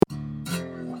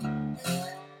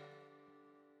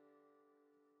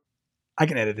I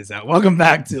can edit this out. Welcome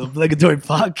back to Obligatory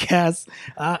Podcast,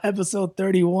 episode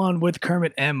 31 with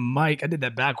Kermit and Myke. I did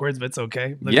that backwards, but it's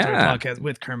okay. Obligatory Podcast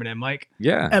with Kermit and Myke.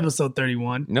 Yeah. Episode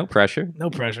 31. No pressure.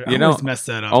 No pressure. I always mess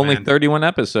that up. Only man. 31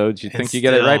 episodes. You think you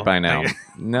get it right by now.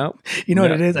 Nope. You know what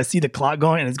it is? I see the clock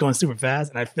going and it's going super fast,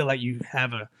 and I feel like you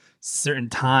have a certain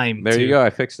time. There you go.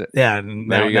 I fixed it. Yeah.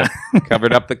 There you go.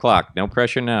 Covered up the clock. No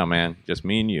pressure now, man. Just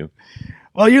me and you.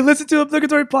 Well, you listen to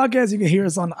Obligatory Podcast. You can hear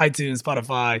us on iTunes,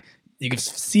 Spotify. You can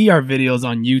see our videos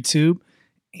on YouTube.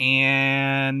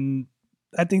 And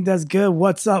I think that's good.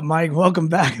 What's up, Myke? Welcome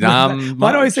back.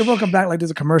 Why do I say welcome back like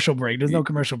there's a commercial break? There's no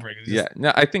commercial break.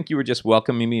 No, I think you were just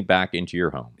welcoming me back into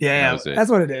your home. Yeah, that's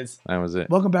what it is. That was it.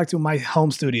 Welcome back to my home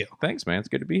studio. Thanks, man. It's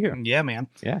good to be here. Yeah, man.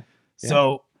 Yeah.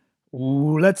 So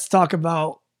let's talk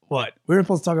about what? We were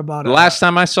supposed to talk about... The last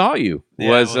time I saw you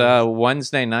was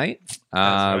Wednesday night.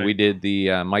 Right. We did the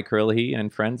Myke Hurley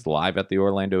and Friends live at the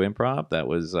Orlando Improv. That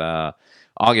was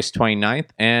August 29th.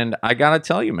 And I got to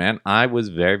tell you, man, I was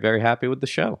very, very happy with the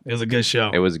show. It was a good show.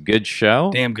 It was a good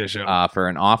show. Damn good show. For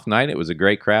an off night, it was a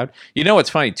great crowd. You know what's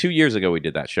funny? 2 years ago, we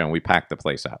did that show and we packed the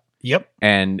place out. Yep.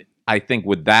 And I think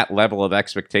with that level of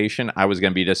expectation, I was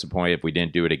going to be disappointed if we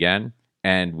didn't do it again.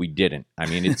 And we didn't. I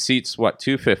mean, it seats,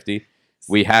 250?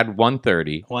 We had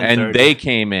 130, and they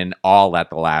came in all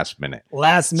at the last minute.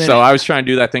 So I was trying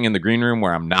to do that thing in the green room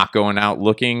where I'm not going out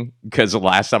looking, because the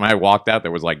last time I walked out,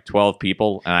 there was like 12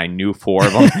 people, and I knew 4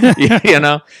 of them, you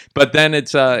know? But then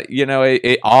it's,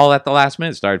 it all at the last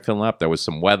minute started filling up. There was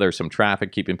some weather, some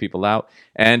traffic keeping people out.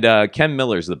 And Ken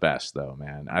Miller's the best, though,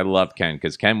 man. I love Ken,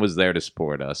 because Ken was there to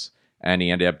support us, and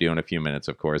he ended up doing a few minutes,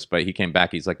 of course. But he came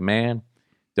back. He's like, man,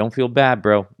 don't feel bad,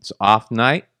 bro. It's off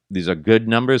night. These are good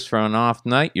numbers for an off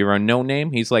night. You're a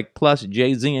no-name. He's like, plus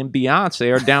Jay-Z and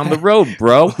Beyonce are down the road,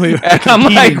 bro. And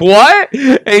I'm like, what?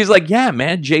 And he's like, yeah,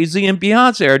 man, Jay-Z and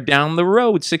Beyonce are down the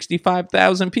road,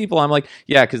 65,000 people. I'm like,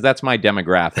 yeah, because that's my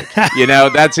demographic.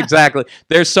 That's exactly.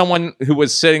 There's someone who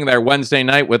was sitting there Wednesday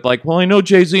night with like, well, I know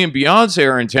Jay-Z and Beyonce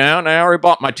are in town. I already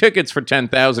bought my tickets for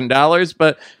 $10,000,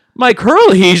 but Myke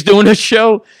Hurley, he's doing a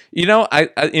show. I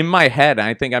in my head,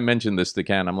 I think I mentioned this to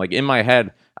Ken. I'm like, in my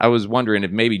head, I was wondering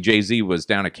if maybe Jay-Z was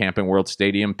down at Camping World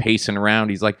Stadium pacing around.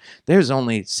 He's like, there's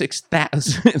only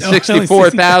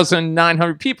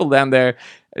 64,900 people down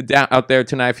out there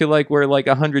tonight. I feel like we're like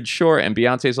 100 short. And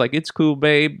Beyonce's like, it's cool,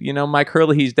 babe. Myke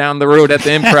Hurley, he's down the road at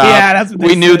the Improv. Yeah, that's what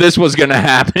we knew this was going to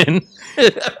happen.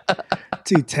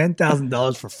 Dude,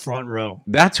 $10,000 for front row.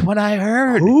 That's what I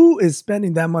heard. Who is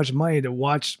spending that much money to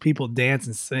watch people dance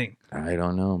and sing? I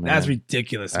don't know, man. That's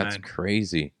ridiculous, man. That's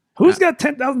crazy. Who's got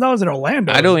 $10,000 in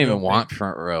Orlando? I don't even want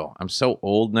front row. I'm so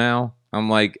old now. I'm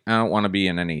like, I don't want to be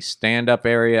in any stand-up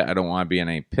area. I don't want to be in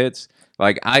any pits.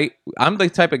 Like, I'm the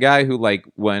type of guy who, like,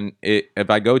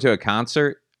 if I go to a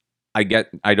concert, I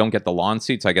don't get the lawn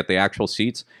seats. I get the actual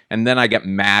seats, and then I get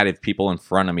mad if people in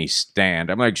front of me stand.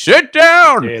 I'm like, sit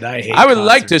down. Dude, I would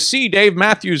like to see Dave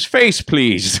Matthews' face,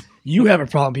 please. You have a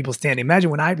problem people standing.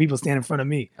 Imagine when I have people stand in front of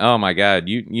me. Oh my God,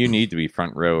 you need to be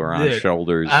front row or on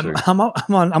shoulders. I'm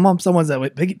on someone's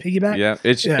piggyback. Yeah,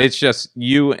 it's just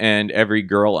you and every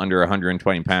girl under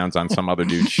 120 pounds on some other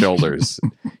dude's shoulders.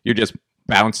 You're just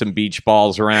bouncing beach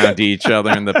balls around each other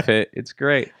in the pit. It's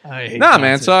great.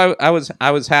 Man. So I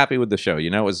was happy with the show. It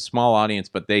was a small audience,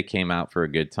 but they came out for a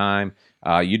good time.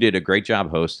 You did a great job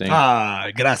hosting.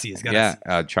 Gracias.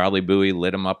 Yeah, Charlie Bowie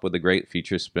lit him up with a great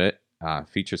feature set.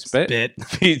 Feature set.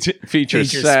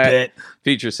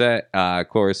 Of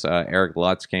course, Eric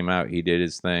Lutz came out. He did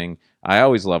his thing. I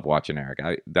always love watching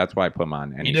Eric. That's why I put him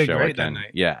on any show I can.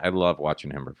 Yeah, I love watching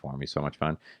him perform. He's so much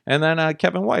fun. And then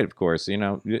Kevin White, of course.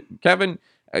 Kevin.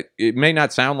 It may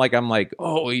not sound like I'm like,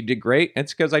 oh, he did great.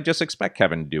 It's because I just expect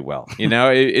Kevin to do well.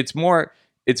 It's more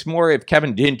if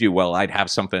Kevin didn't do well, I'd have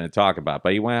something to talk about.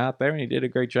 But he went out there and he did a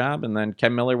great job. And then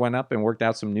Ken Miller went up and worked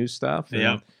out some new stuff.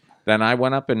 Yeah. Then I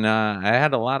went up and I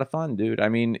had a lot of fun, dude. I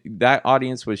mean, that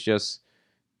audience was just,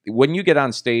 when you get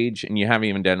on stage and you haven't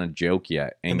even done a joke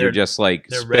yet, and you're just like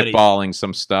spitballing ready.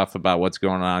 Some stuff about what's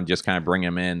going on, just kind of bring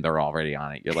them in, they're already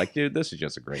on it. You're like, dude, this is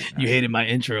just a great night. You hated my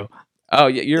intro. Oh,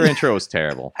 yeah, your intro was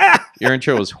terrible. Your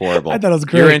intro was horrible. I thought it was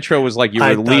great. Your intro was like you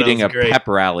were leading a pep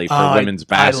rally for women's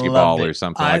basketball or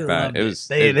something like that. It was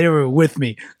they were with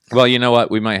me. Well, you know what?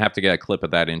 We might have to get a clip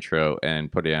of that intro and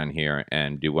put it on here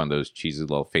and do one of those cheesy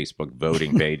little Facebook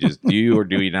voting pages. Do you or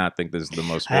do you not think this is the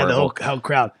most horrible? I had the whole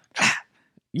crowd.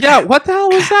 Yeah, what the hell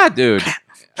was that, dude?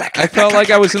 I felt like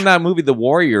I was in that movie The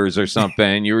Warriors or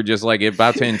something. You were just like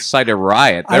about to incite a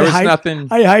riot. There was nothing.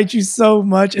 I hyped you so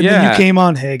much, and then you came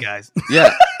on. Hey guys.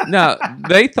 Yeah, No,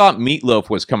 they thought Meatloaf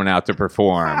was coming out to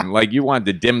perform. Like, you wanted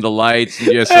to dim the lights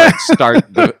and just like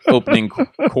start the opening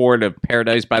chord of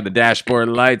Paradise by the Dashboard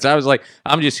Lights. I was like,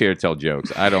 I'm just here to tell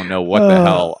jokes. I don't know what the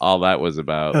hell all that was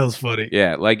about. That was funny.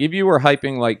 Yeah, like if you were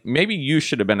hyping, like maybe you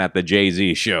should have been at the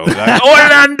Jay-Z show. Like,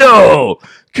 Orlando,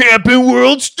 Camping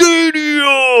World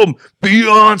Stadium,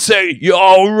 Beyonce,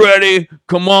 y'all ready?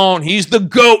 Come on, he's the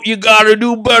GOAT. You got to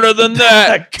do better than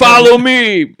that. Follow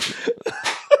me.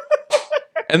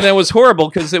 And that was horrible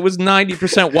because it was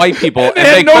 90% white people, and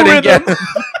they couldn't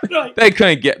get. They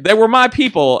couldn't get. They were my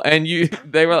people, and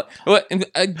they were. I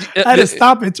had to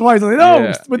stop it twice. Like,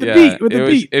 no, with the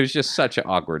beat. It was just such an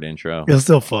awkward intro. It was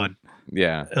still fun.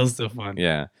 Yeah, it was still fun.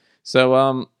 Yeah.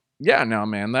 So no,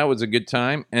 man, that was a good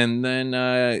time. And then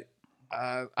I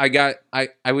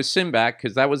was sitting back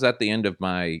because that was at the end of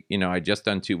my. I just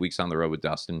done 2 weeks on the road with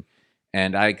Dustin,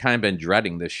 and I kind of been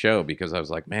dreading this show because I was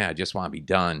like, man, I just want to be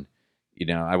done.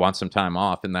 I want some time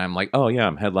off, and then I'm like, oh yeah,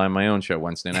 I'm headlining my own show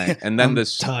Wednesday night, and then the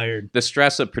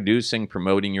stress of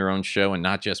promoting your own show and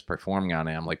not just performing on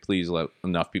it. I'm like, please let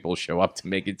enough people show up to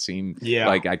make it seem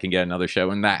like I can get another show,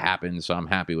 and that happened, so I'm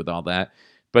happy with all that.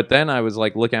 But then I was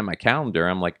like looking at my calendar,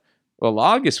 I'm like, well,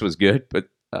 August was good, but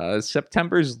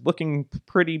September's looking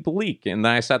pretty bleak, and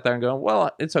then I sat there and go, well,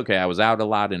 it's okay. I was out a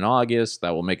lot in August.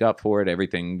 That will make up for it.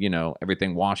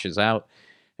 Everything washes out.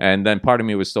 And then part of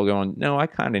me was still going, no, I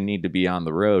kind of need to be on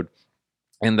the road.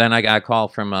 And then I got a call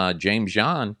from James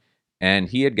John, and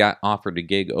he had got offered a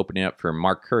gig opening up for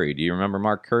Mark Curry. Do you remember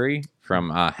Mark Curry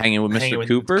from Hanging with Mr.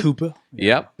 Cooper?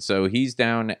 Yeah. Yep. So he's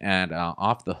down at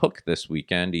Off the Hook this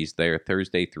weekend. He's there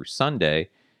Thursday through Sunday.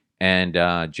 And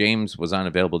James was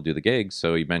unavailable to do the gig,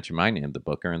 so he mentioned my name, the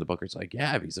booker. And the booker's like,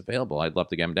 yeah, if he's available, I'd love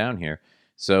to get him down here.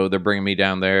 So they're bringing me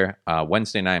down there.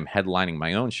 Wednesday night, I'm headlining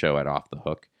my own show at Off the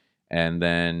Hook. And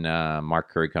then Mark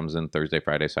Curry comes in Thursday,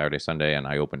 Friday, Saturday, Sunday, and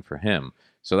I open for him.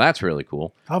 So that's really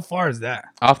cool. How far is that?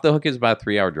 Off the Hook is about a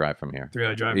 3-hour drive from here.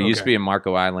 3-hour drive. It used to be in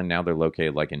Marco Island. Now they're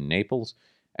located like in Naples.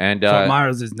 And Fort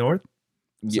Myers is north.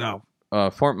 South.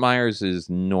 Fort Myers is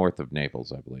north of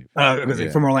Naples, I believe.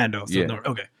 From Orlando. So north.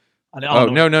 Okay.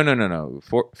 No.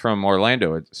 From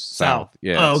Orlando, it's south.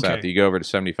 Yeah, okay. south. You go over to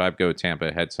 75, go to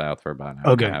Tampa, head south for about an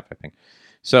hour and a half, I think.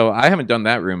 So I haven't done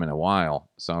that room in a while,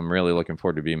 so I'm really looking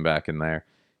forward to being back in there.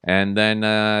 And then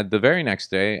the very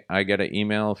next day, I get an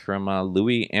email from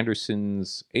Louie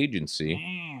Anderson's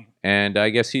agency, and I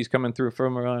guess he's coming through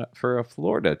for a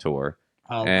Florida tour.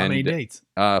 How many dates?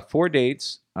 4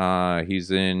 dates.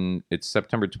 It's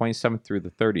September 27th through the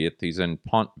 30th. He's in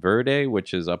Ponte Verde,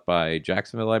 which is up by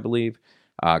Jacksonville, I believe,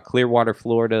 Clearwater,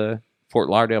 Florida, Fort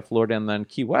Lauderdale, Florida, and then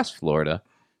Key West, Florida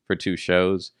for 2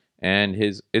 shows. And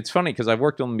it's funny because I've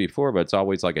worked with him before, but it's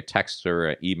always like a text or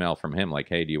an email from him like,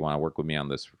 hey, do you want to work with me on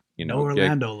this? No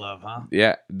Orlando love, huh?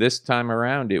 Yeah. This time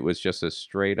around, it was just a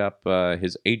straight up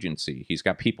his agency. He's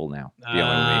got people now dealing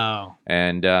with me.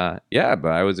 And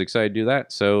but I was excited to do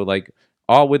that. So like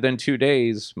all within 2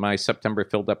 days, my September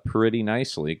filled up pretty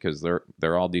nicely because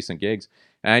they're all decent gigs.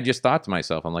 And I just thought to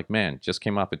myself, I'm like, man, just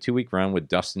came off a 2-week run with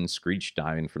Dustin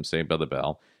Diamond from Saved by the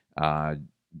Bell.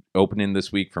 Opening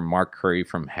this week from Mark Curry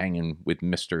from Hanging with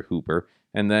Mr. Hooper.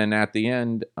 And then at the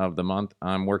end of the month,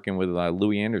 I'm working with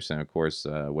Louie Anderson, of course,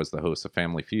 was the host of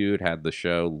Family Feud, had the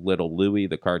show Little Louie,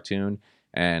 the cartoon,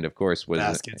 and of course was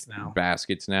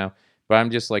Baskets Now. But I'm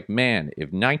just like, man,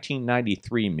 if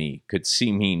 1993 me could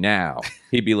see me now,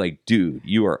 he'd be like, dude,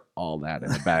 you are all that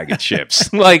in a bag of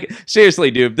chips. Like,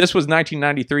 seriously, dude, if this was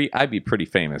 1993, I'd be pretty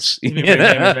famous. You'd be pretty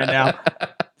famous right now.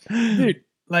 Dude,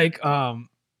 like,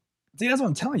 see, that's what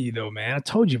I'm telling you, though, man. I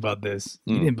told you about this.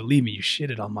 You didn't believe me. You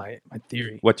shitted on my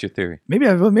theory. What's your theory? Maybe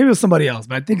it was somebody else,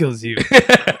 but I think it was you.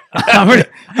 I'm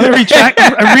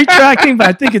retracting, but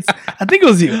I think it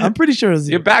was you. I'm pretty sure it was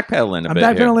you. You're backpedaling I'm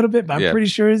backpedaling a little bit, but I'm pretty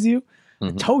sure it's you.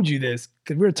 Mm-hmm. I told you this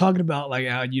because we were talking about like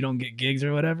how you don't get gigs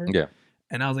or whatever. Yeah.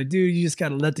 And I was like, dude, you just got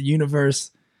to let the universe,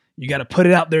 you got to put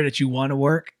it out there that you want to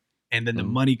work, and then the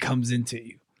money comes into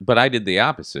you. But I did the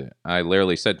opposite. I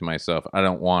literally said to myself, I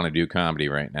don't want to do comedy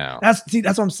right now. That's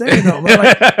what I'm saying though. But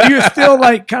like, you're still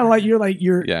like kind of like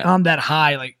you're on that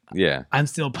high. Like, I'm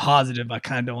still positive. I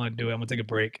kind of don't want to do it. I'm gonna take a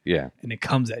break. Yeah. And it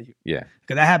comes at you. Yeah.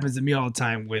 Because that happens to me all the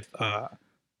time with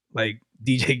like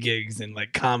DJ gigs and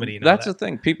like comedy. And that's the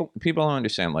thing. People don't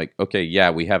understand. Like, okay, yeah,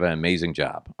 we have an amazing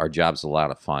job. Our job's a lot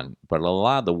of fun, but a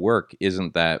lot of the work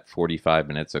isn't that 45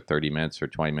 minutes or 30 minutes or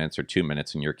 20 minutes or 2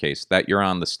 minutes in your case that you're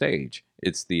on the stage.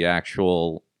 It's the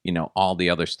actual, all the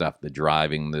other stuff, the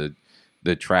driving,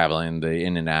 the traveling, the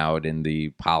in and out, and the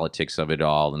politics of it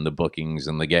all, and the bookings,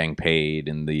 and the getting paid,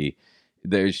 and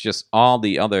there's just all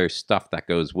the other stuff that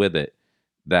goes with it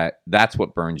that's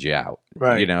what burns you out.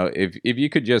 Right. You know, if you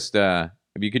could just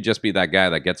be that guy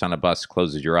that gets on a bus,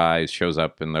 closes your eyes, shows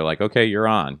up, and they're like, "Okay, you're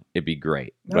on," it'd be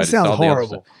great. That sounds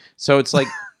horrible. So it's like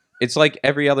it's like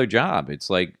every other job. It's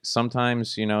like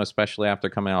sometimes, you know, especially after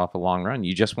coming off a long run,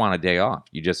 you just want a day off.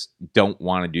 You just don't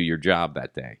want to do your job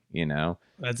that day. You know,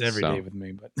 that's every day with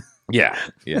me. But yeah.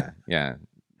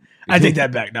 I take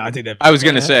that back. No, I take that back. I was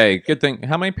going to say, good thing.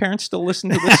 How many parents still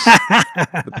listen to this?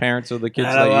 The parents of the kids.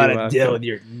 I don't want to deal with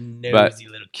your nosy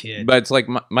little kid. But it's like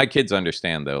my kids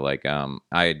understand, though. Like,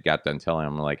 I had got done telling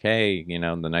them, like, hey, you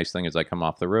know, the nice thing is I come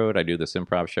off the road, I do this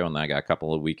improv show, and then I got a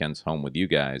couple of weekends home with you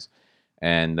guys.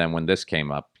 And then when this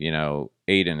came up, you know,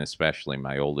 Aiden especially,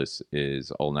 my oldest,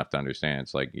 is old enough to understand.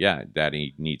 It's like, yeah,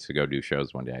 Daddy needs to go do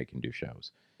shows one day. I can do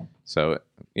shows. So,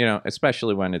 you know,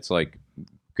 especially when it's like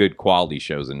good quality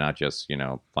shows and not just, you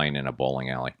know, playing in a bowling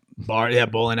alley.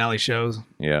 Bowling alley shows.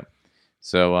 Yeah.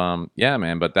 So, yeah,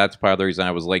 man. But that's part of the reason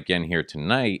I was late getting here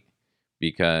tonight,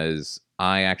 because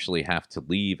I actually have to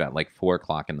leave at like 4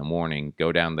 o'clock in the morning,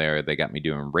 go down there. They got me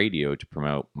doing radio to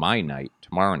promote my night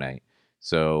tomorrow night.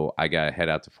 So I got to head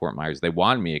out to Fort Myers. They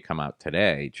wanted me to come out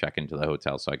today, check into the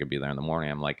hotel so I could be there in the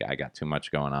morning. I'm like, I got too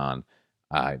much going on.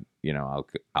 You know,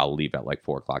 I'll leave at like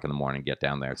 4 o'clock in the morning, get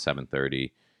down there at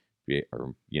 7:30,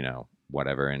 or, you know,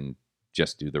 whatever, and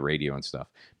just do the radio and stuff.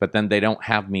 But then they don't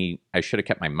have me. I should have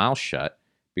kept my mouth shut,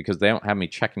 because they don't have me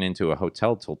checking into a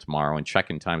hotel till tomorrow, and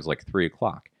check-in time's like 3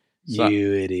 o'clock. So,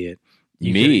 you idiot.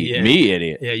 Me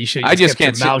idiot. Yeah, you should. I just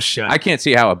can't keep your mouth shut. I can't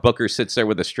see how a booker sits there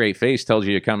with a straight face, tells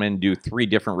you to come in and do 3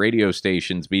 different radio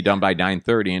stations, be done by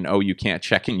 9:30, and you can't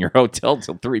check in your hotel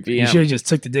till 3 p.m. You should have just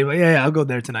took the day. Like, yeah, I'll go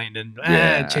there tonight, and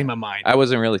then change my mind. I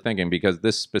wasn't really thinking, because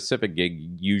this specific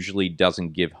gig usually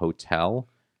doesn't give hotel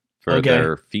for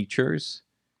their features.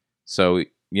 So,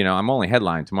 you know, I'm only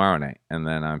headlining tomorrow night, and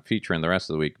then I'm featuring the rest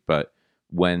of the week. But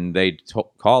when they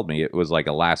called me, it was like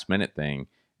a last minute thing.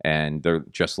 And they're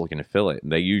just looking to fill it.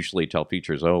 And they usually tell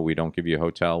features, we don't give you a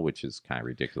hotel, which is kind of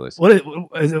ridiculous. What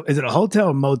is it a hotel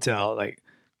or motel? Like,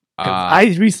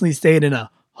 I recently stayed in a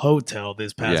hotel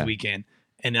this past weekend,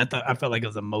 and I felt like it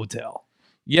was a motel.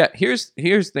 Yeah, here's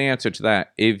the answer to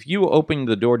that. If you open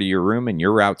the door to your room and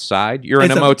you're outside, you're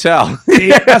in a motel.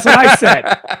 Yeah, that's what I said.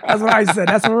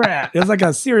 That's where we're at. It was like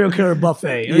a serial killer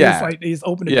buffet. It was just like they just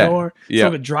open the door, so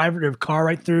the driver their car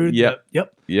right through. Yep.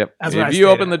 That's if you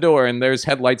open the door and there's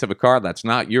headlights of a car that's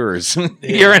not yours,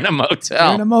 you're in a motel.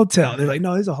 You're in a motel. They're like,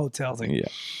 no, there's a hotel. I was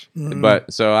like,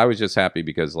 But so I was just happy,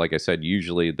 because, like I said,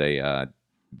 usually they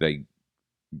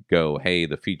go, hey,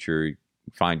 the feature,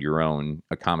 find your own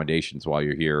accommodations while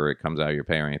you're here, or it comes out of your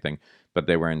pay or anything. But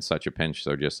they were in such a pinch,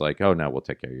 so just like, oh no, we'll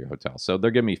take care of your hotel. So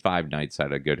they're giving me 5 nights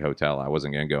at a good hotel. I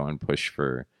wasn't going to go and push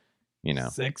for,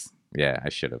 6. Yeah, I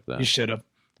should have though. You should have.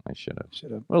 I should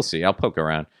have. We'll see. I'll poke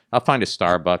around. I'll find a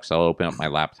Starbucks. I'll open up my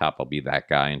laptop. I'll be that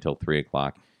guy until 3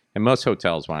 o'clock. And most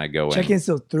hotels, when I go check in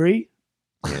till 3.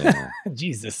 Yeah.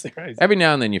 Jesus Christ. Every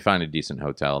now and then you find a decent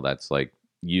hotel that's like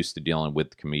used to dealing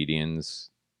with comedians,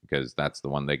 because that's the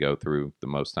one they go through the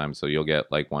most time. So you'll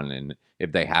get like one, and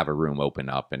if they have a room open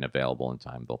up and available in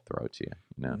time, they'll throw it to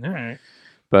you. All right.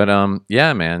 But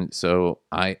yeah, man. So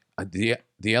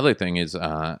the other thing is,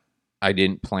 I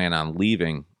didn't plan on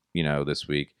leaving, this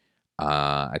week.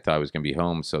 I thought I was going to be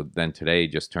home. So then today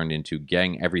just turned into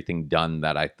getting everything done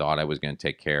that I thought I was going to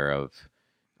take care of.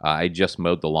 I just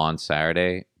mowed the lawn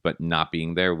Saturday, but not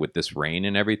being there with this rain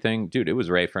and everything, dude, it was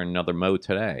ready for another mow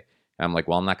today. I'm like,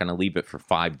 well, I'm not going to leave it for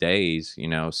 5 days,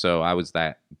 So I was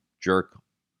that jerk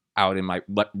out in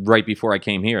right before I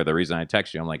came here. The reason I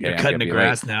texted you, I'm like, you're hey, cutting the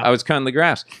grass now. I was cutting the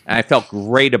grass, and I felt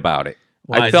great about it.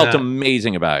 I felt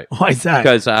amazing about it. Why is that?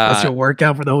 Because that's your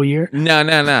workout for the whole year.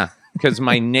 No. Because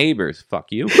my neighbors,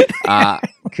 fuck you.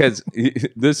 Because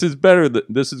this is better.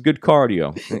 This is good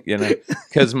cardio.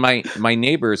 Because my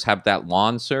neighbors have that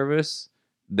lawn service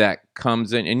that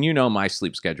comes in, and my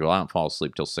sleep schedule. I don't fall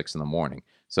asleep till 6 a.m.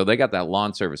 So they got that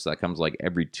lawn service that comes like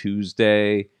every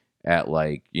Tuesday at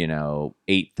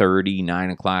 8:30, 9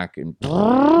 o'clock, and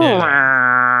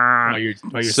while you're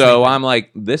so sleeping. I'm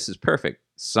like, this is perfect.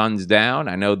 Sun's down.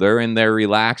 I know they're in there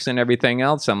relaxing, everything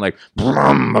else. I'm like,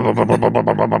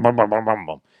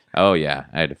 oh yeah,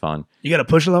 I had fun. You got a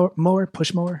push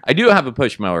mower? I do have a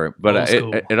push mower, but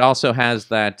it also has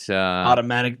that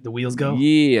automatic. The wheels go.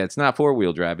 Yeah, it's not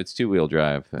 4-wheel drive; it's 2-wheel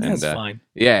drive. That's fine.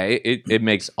 Yeah, it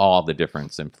makes all the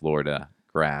difference in Florida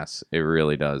grass. It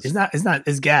really does.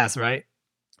 It's gas, right?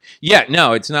 Yeah,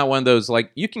 no, it's not one of those like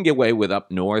you can get away with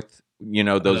up north.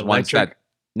 Those ones that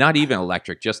not even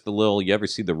electric, just the little. You ever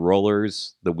see the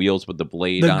rollers, the wheels with the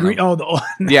blade The on green, them? oh, the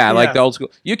Yeah, like the old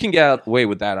school. You can get away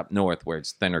with that up north where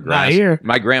it's thinner grass. Not here.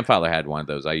 My grandfather had one of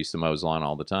those. I used to mow his lawn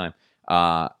all the time.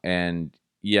 And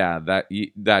yeah,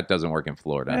 that doesn't work in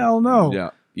Florida. Hell no.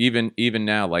 Yeah. Even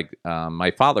now, like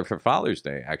my father for Father's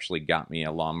Day actually got me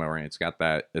a lawnmower, and it's got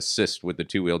that assist with the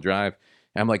 2-wheel drive.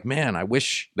 And I'm like, man, I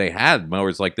wish they had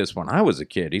mowers like this when I was a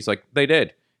kid. He's like, they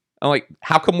did. I'm like,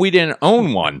 how come we didn't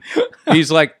own one? He's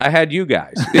like, I had you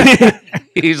guys.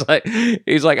 he's like,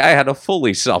 I had a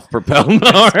fully self-propelled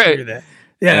mower.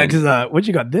 Yeah, because what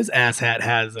you got? This asshat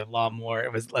has a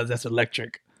lawnmower. That's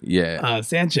electric. Yeah.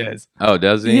 Sanchez. Oh,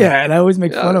 does he? Yeah, and I always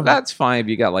make fun of him. That's fine if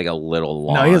you got like a little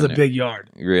lawn. No, he has a big yard.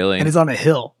 Really? And it's on a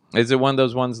hill. Is it one of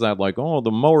those ones that like, oh,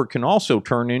 the mower can also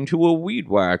turn into a weed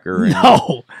whacker?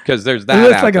 No. Because there's that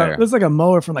out there. It looks like a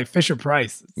mower from like Fisher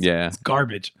Price. It's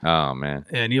garbage. Oh, man.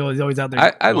 And he's always out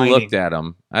there I looked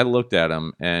at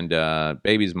him. And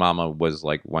baby's mama was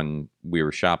like, when we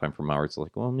were shopping for mowers,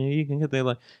 like, well, maybe you can get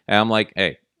that. And I'm like,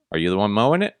 hey, are you the one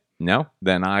mowing it? No,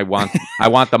 then I want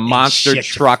the monster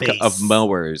truck of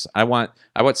mowers. I want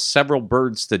several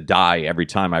birds to die every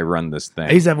time I run this thing.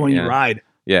 I used to have one you ride.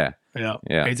 Yeah.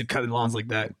 I used to cut lawns like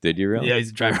that. Did you really? Yeah, I used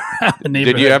to drive around the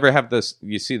neighborhood. Did you ever have this?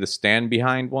 You see the stand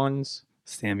behind ones?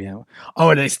 Stand behind.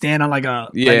 Oh, they stand on like a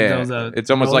it's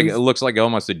almost like it looks like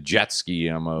almost a jet ski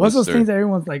almost. What's those things that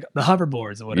everyone's like the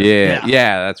hoverboards or whatever?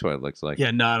 Yeah, that's what it looks like.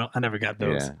 Yeah, no, I never got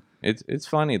those. Yeah. It's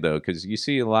funny though, because you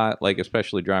see a lot, like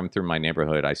especially driving through my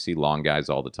neighborhood, I see lawn guys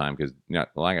all the time because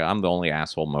like I'm the only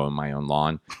asshole mowing my own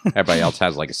lawn. Everybody else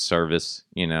has like a service,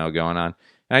 going on.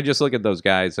 And I just look at those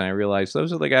guys and I realize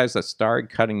those are the guys that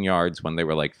started cutting yards when they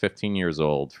were like 15 years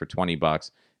old for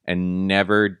 $20 and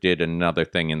never did another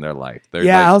thing in their life.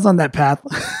 I was on that path.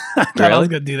 I thought I was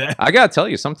going to do that. I got to tell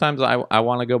you, sometimes I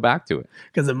want to go back to it.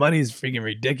 Because the money is freaking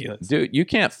ridiculous. Dude, you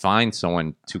can't find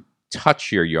someone to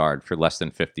touch your yard for less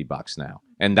than $50 now.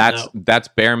 And that's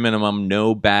bare minimum,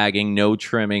 no bagging, no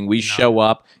trimming. We show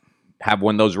up, have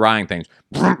one of those riding things.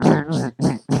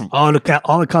 All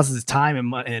it costs is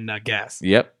time and gas.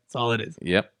 Yep. That's all it is.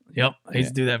 Yep. I used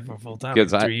to do that for full time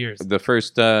for 3 years. The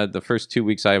first 2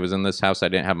 weeks I was in this house, I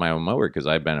didn't have my own mower because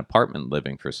I'd been apartment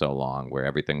living for so long where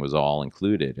everything was all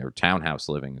included, or townhouse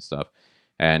living and stuff.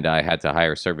 And I had to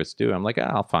hire service too. I'm like,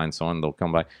 I'll find someone. They'll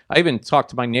come by. I even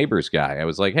talked to my neighbor's guy. I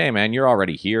was like, hey, man, you're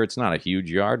already here. It's not a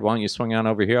huge yard. Why don't you swing on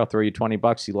over here? I'll throw you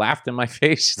 $20. He laughed in my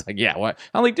face. He's like, yeah, what?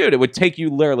 I'm like, dude, it would take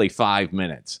you literally 5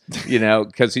 minutes,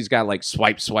 because he's got like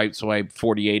swipe,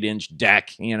 48-inch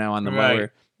deck, on the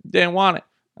mower. Didn't want it.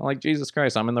 I'm like, Jesus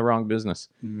Christ, I'm in the wrong business.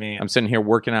 Man. I'm sitting here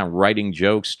working on writing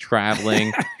jokes,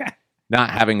 traveling, not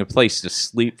having a place to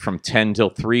sleep from 10 till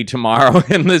 3 tomorrow.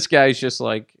 And this guy's just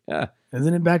like, yeah.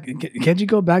 Isn't it back? Can't you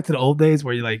go back to the old days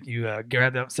where you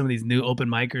grab some of these new open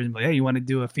micers and be like, hey, you want to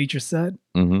do a feature set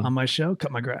on my show?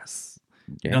 Cut my grass.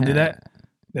 Yeah. You don't do that?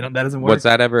 That doesn't work? Was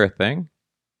that ever a thing?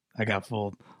 I got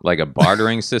fooled. Like a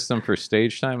bartering system for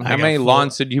stage time? How many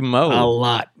lawns did you mow? A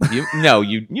lot.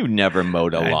 You never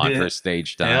mowed a lawn for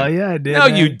stage time. Hell yeah, I did. No,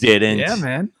 man. You didn't. Yeah,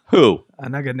 man. Who?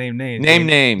 I'm not gonna name names. Name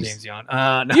names. James John.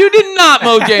 No. You did not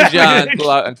mow James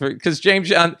John because James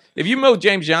John. If you mow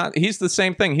James John, he's the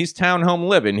same thing. He's townhome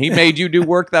living. He made you do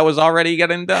work that was already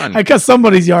getting done. I cut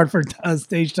somebody's yard for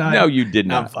stage time. No, you did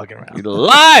not. I'm fucking around. You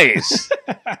lies.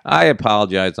 I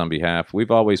apologize on behalf.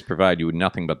 We've always provided you with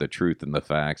nothing but the truth and the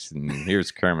facts. And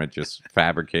here's Kermit just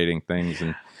fabricating things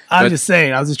and. I'm just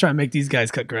saying, I was just trying to make these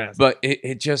guys cut grass. But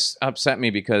it just upset me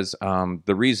because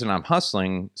the reason I'm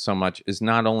hustling so much is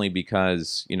not only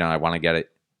because, I want to get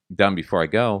it done before I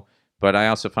go, but I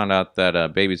also found out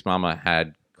that baby's mama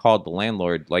had called the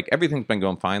landlord. Like, everything's been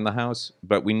going fine in the house,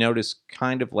 but we noticed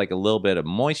kind of like a little bit of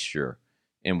moisture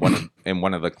in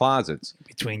one of the closets.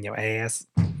 Between your ass.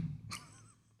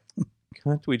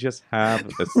 Can't we just have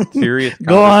a serious conversation?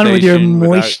 Go on with your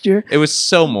moisture. It was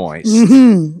so moist.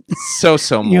 So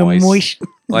moist. You're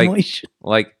moist.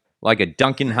 Like a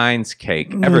Duncan Hines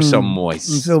cake. Ever so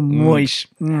moist. So moist.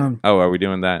 Oh, are we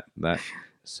doing that? So moist.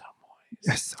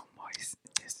 That's so moist.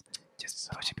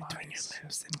 Just push it between your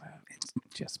lips and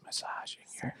just massaging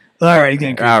your... All right,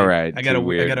 getting crazy. All right. I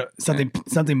got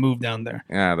something moved down there.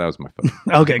 Yeah, that was my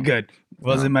phone. Okay, good.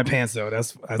 Was in my pants though.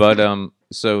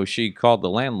 So she called the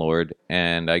landlord,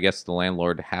 and I guess the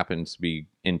landlord happens to be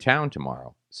in town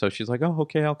tomorrow. So she's like, oh,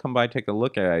 okay, I'll come by, take a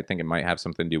look at it. I think it might have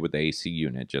something to do with the AC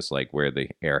unit, just like where the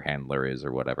air handler is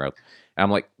or whatever. And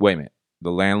I'm like, wait a minute,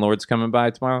 the landlord's coming by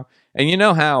tomorrow? And you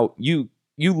know how you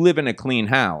live in a clean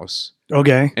house.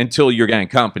 Okay. Until you're getting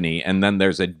company, and then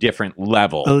there's a different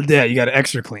level. Oh, yeah, you got it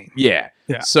extra clean. Yeah.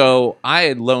 So I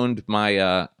had loaned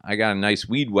I got a nice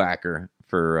weed whacker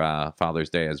for Father's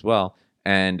Day as well.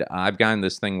 And I've gotten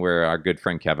this thing where our good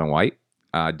friend Kevin White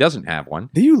doesn't have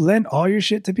one. Do you lend all your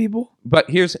shit to people? But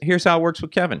here's how it works with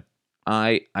Kevin.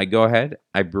 I go ahead.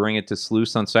 I bring it to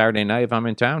Sluice on Saturday night if I'm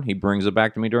in town. He brings it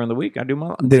back to me during the week. I do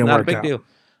my. It's not a big deal.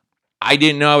 I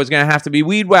didn't know I was going to have to be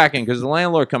weed whacking because the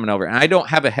landlord coming over. And I don't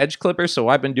have a hedge clipper, so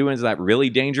I've been doing that really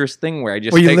dangerous thing where I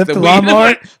just take the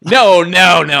lawnmower? No.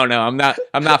 I'm not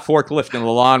forklifting the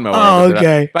lawnmower. Oh,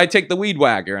 okay. But I take the weed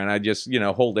whacker and I just,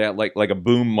 hold that like a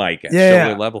boom mic at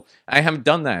shoulder level. I haven't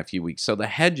done that in a few weeks. So the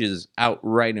hedges out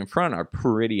right in front are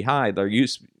pretty high. They're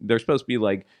supposed to be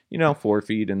like, 4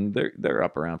 feet, and they're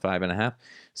up around 5.5.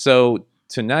 So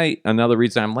tonight, another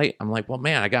reason I'm late, I'm like, well,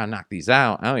 man, I got to knock these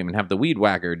out. I don't even have the weed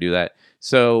whacker to do that.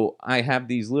 So I have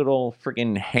these little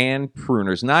freaking hand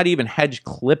pruners, not even hedge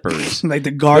clippers. Like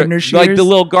the gardener shears? Like the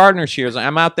little gardener shears.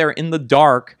 I'm out there in the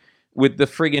dark with the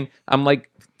friggin', I'm like,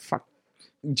 fuck,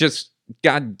 just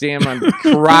goddamn, I'm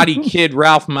Karate Kid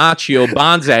Ralph Macchio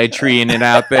bonsai treeing it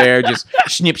out there. Just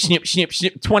snip, snip, snip,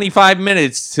 snip, 25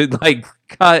 minutes to like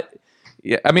cut.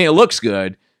 Yeah, I mean, it looks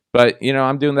good. But,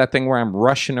 I'm doing that thing where I'm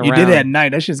rushing around. You did it at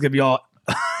night. That shit's going to be all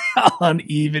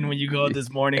uneven when you go out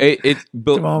this morning.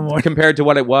 Tomorrow morning. Compared to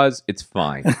what it was, it's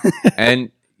fine.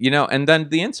 And, and then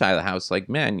the inside of the house, like,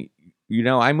 man,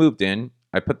 I moved in.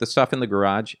 I put the stuff in the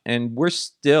garage, and we're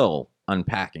still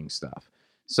unpacking stuff.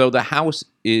 So the house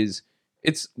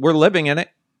we're living in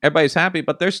it. Everybody's happy,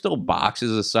 but there's still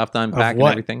boxes of stuff to unpack and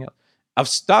everything else. Of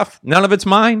stuff. None of it's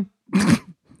mine.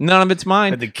 None of it's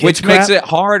mine. Which makes it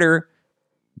harder.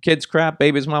 Kids crap,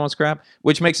 baby's mama's crap,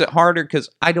 which makes it harder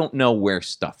because I don't know where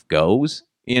stuff goes.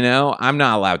 I'm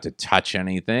not allowed to touch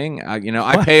anything.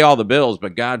 I pay all the bills,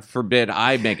 but God forbid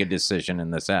I make a decision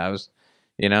in this house.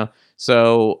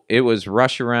 So it was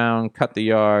rush around, cut the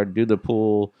yard, do the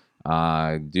pool,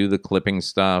 do the clipping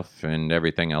stuff, and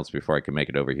everything else before I could make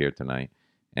it over here tonight.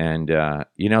 And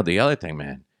the other thing,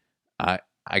 man,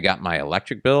 I got my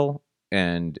electric bill,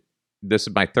 and this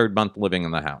is my 3rd month living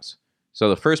in the house. So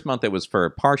the first month, it was for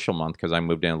a partial month because I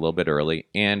moved in a little bit early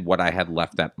and what I had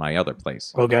left at my other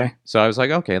place. Okay. So I was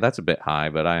like, okay, that's a bit high,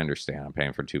 but I understand. I'm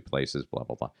paying for 2 places, blah,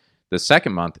 blah, blah. The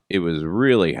second month, it was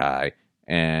really high.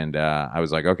 And I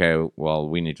was like, okay, well,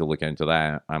 we need to look into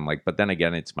that. I'm like, but then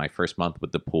again, it's my first month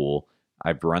with the pool.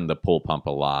 I've run the pool pump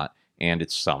a lot. And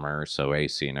it's summer, so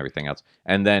AC and everything else.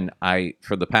 And then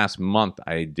for the past month,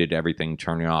 I did everything,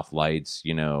 turning off lights,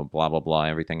 blah, blah, blah,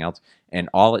 everything else. And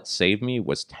all it saved me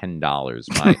was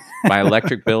 $10. My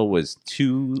electric bill was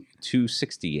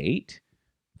 $268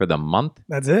 for the month.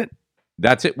 That's it?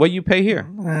 That's it. What you pay here?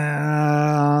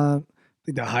 I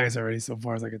think the highest already so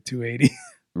far is like a $280.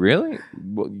 Really?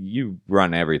 Well, you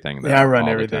run everything. Yeah, I run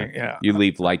everything. Yeah. You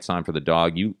leave lights on for the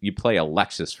dog. You play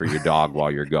Alexis for your dog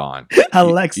while you're gone.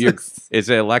 Alexis. Is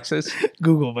it Alexis?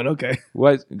 Google, but okay.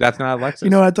 What? That's not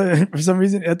Alexis? I thought for some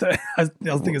reason I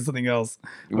was thinking something else.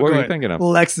 What were you thinking of?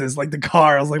 Lexus, like the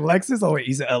car. I was like, Lexus? Oh, wait,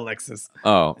 he said Alexis.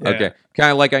 Oh, yeah. Okay.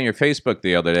 Kind of like on your Facebook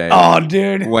the other day. Oh,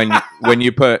 dude. When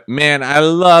you put, man, I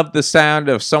love the sound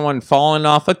of someone falling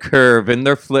off a curve in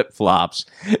their flip-flops.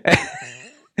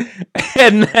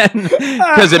 And then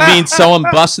because it means someone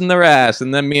busting their ass,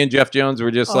 and then me and Jeff Jones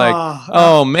were just like,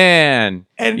 oh man,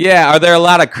 and are there a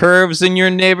lot of curves in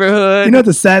your neighborhood? You know what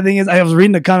the sad thing is? I was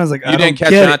reading the comments like, you didn't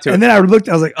catch on to it, and then I looked,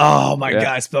 I was like, oh my god,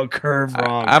 I spelled curve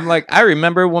wrong. I'm like, I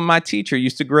remember when my teacher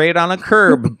used to grade on a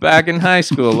curb back in high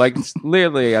school. Like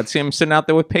literally, I'd see him sitting out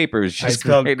there with papers. Just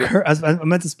I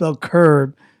meant to spell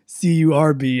curb,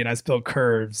 CURB, and I spelled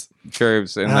curves.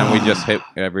 Curves, and then we just hit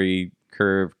every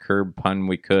curb pun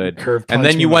we could, and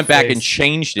then you went back and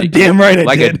changed it. Damn right, I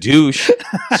like did. A douche.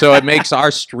 So it makes our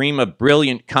stream of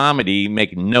brilliant comedy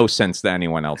make no sense to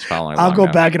anyone else following. I'll go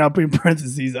back and I'll put in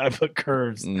parentheses. I put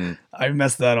curves. I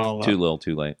messed that all up. Too little,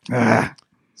 too late.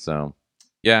 So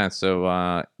yeah.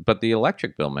 So but the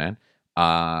electric bill, man.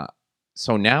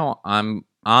 So now I'm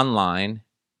online,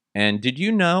 and did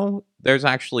you know there's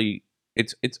actually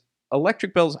it's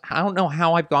electric bills? I don't know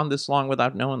how I've gone this long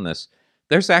without knowing this.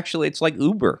 There's actually, it's like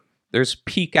Uber. There's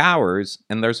peak hours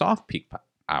and there's off-peak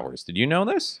hours. Did you know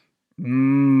this?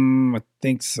 I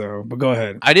think so, but go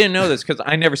ahead. I didn't know this because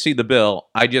I never see the bill.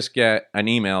 I just get an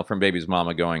email from baby's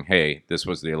mama going, hey, this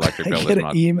was the electric bill this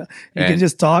month. Email. You can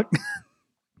just talk?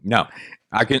 No.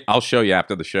 I'll show you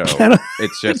after the show.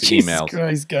 It's just emails.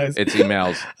 Christ, guys. It's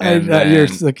emails. Your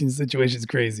situation is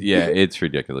crazy. Yeah, it's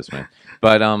ridiculous, man.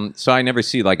 But so I never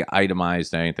see like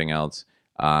itemized anything else.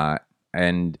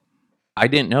 And I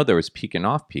didn't know there was peak and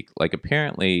off peak. Like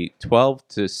apparently 12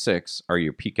 to 6 are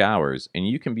your peak hours, and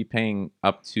you can be paying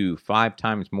up to 5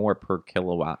 times more per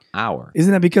kilowatt hour.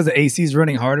 Isn't that because the AC is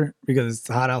running harder because it's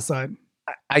hot outside?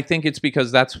 I think it's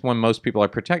because that's when most people are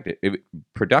productive.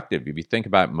 If you think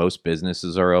about it, most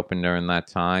businesses are open during that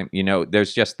time.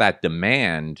 There's just that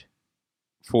demand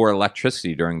for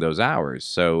electricity during those hours.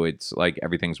 So it's like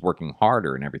everything's working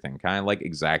harder and everything, kind of like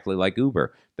exactly like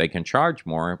Uber. They can charge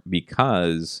more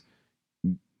because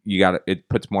it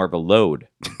puts more of a load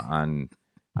on,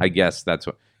 I guess that's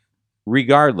what,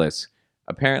 regardless,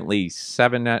 apparently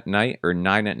 7 at night or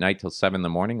 9 at night till 7 in the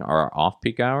morning are our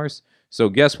off-peak hours. So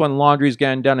guess when laundry's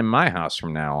getting done in my house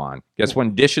from now on? Guess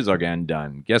when dishes are getting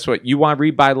done? Guess what? You want to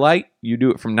read by light? You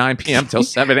do it from 9 p.m. till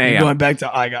 7 a.m. Going back to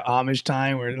Amish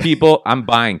time. Where people, I'm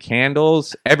buying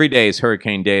candles. Every day is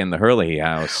Hurricane Day in the Hurley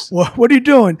house. What are you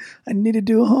doing? I need to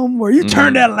do homework. You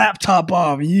turn that laptop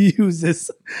off. You use this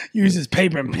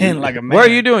paper and pen like a man. What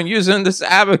are you doing? Using this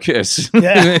abacus.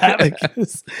 Yeah,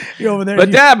 abacus. You're over there.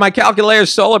 But Dad, my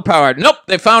calculator's solar powered. Nope,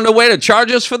 they found a way to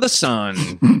charge us for the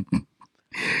sun.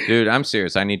 Dude, I'm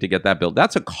serious. I need to get that built.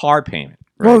 That's a car payment.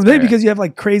 Well, it's maybe because you have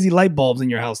like crazy light bulbs in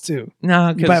your house too.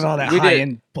 No, you have all that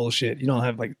high-end bullshit. You don't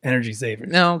have like energy savers.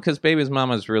 No, because baby's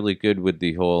mama's really good with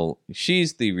the whole.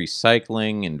 She's the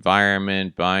recycling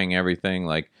environment, buying everything.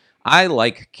 Like, I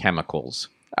like chemicals.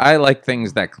 I like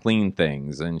things that clean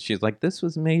things. And she's like, this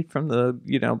was made from the,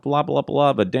 blah, blah, blah,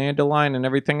 a dandelion and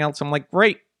everything else. I'm like,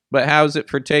 great. But how's it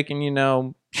for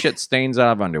taking, shit stains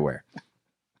out of underwear?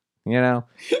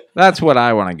 That's what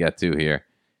I want to get to here.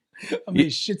 I mean,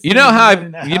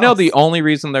 the only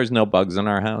reason there's no bugs in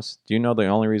our house? Do you know the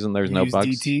only reason there's no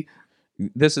bugs? DT?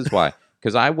 This is why.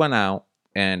 Because I went out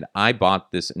and I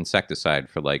bought this insecticide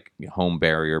for like home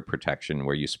barrier protection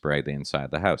where you spray the inside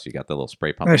of the house. You got the little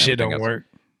spray pump. That shit don't work.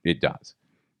 It does.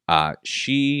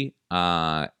 She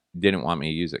didn't want me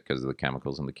to use it because of the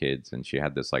chemicals in the kids, and she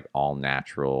had this like all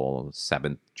natural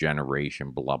 7th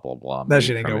generation blah blah blah. That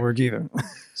shit ain't gonna work either.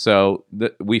 So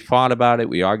we fought about it,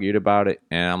 we argued about it,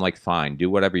 and I'm like, fine, do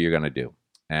whatever you're gonna do.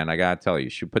 And I gotta tell you,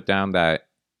 she put down that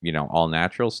all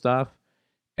natural stuff,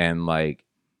 and like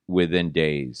within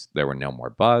days there were no more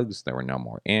bugs, there were no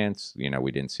more ants.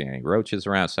 We didn't see any roaches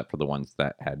around except for the ones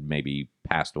that had maybe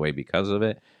passed away because of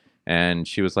it. And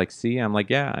she was like, see, I'm like,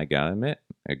 yeah, I gotta admit,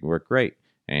 it worked great.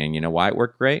 And you know why it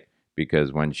worked great?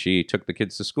 Because when she took the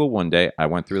kids to school one day, I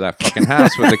went through that fucking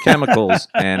house with the chemicals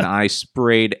and I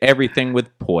sprayed everything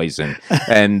with poison.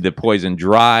 And the poison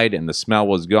dried and the smell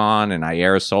was gone, and I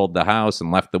aerosoled the house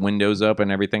and left the windows open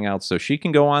and everything else. So she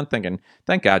can go on thinking,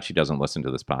 thank God she doesn't listen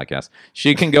to this podcast.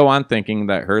 She can go on thinking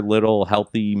that her little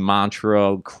healthy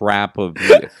mantra crap of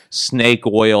snake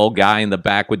oil guy in the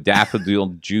back with daffodil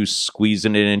juice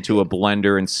squeezing it into a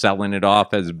blender and selling it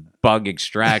off as bug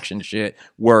extraction shit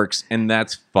works, and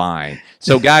that's fine.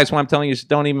 So guys, what I'm telling you is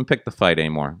don't even pick the fight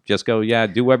anymore. Just go, yeah,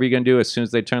 do whatever you're gonna do. As soon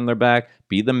as they turn their back,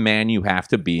 be the man you have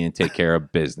to be and take care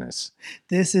of business.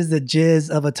 This is the jizz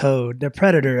of a toad, the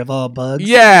predator of all bugs.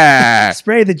 Yeah.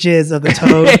 Spray the jizz of the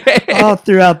toad all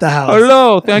throughout the house.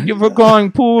 Hello, thank you for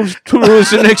calling Pools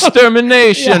Tools and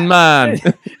Extermination, man.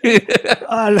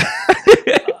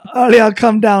 All y'all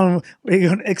come down. We're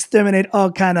gonna exterminate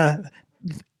all kind of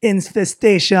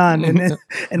infestation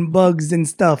and bugs and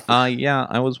stuff. Yeah,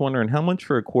 I was wondering how much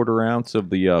for a 1/4 ounce of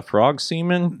the frog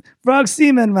semen? Frog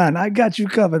semen, man. I got you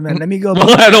covered, man. Let me go.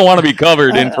 Well, I don't want to be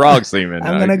covered in frog semen.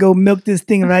 I'm gonna go milk this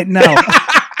thing right now.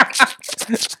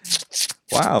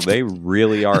 Wow, they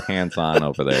really are hands-on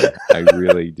over there. I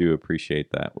really do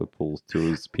appreciate that with Pools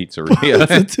Tools Pizzeria.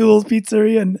 The Tools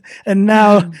Pizzeria and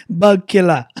now Bug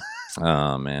Killer.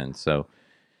 Oh man, so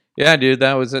yeah, dude,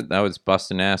 that was it. That was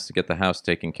busting ass to get the house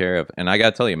taken care of. And I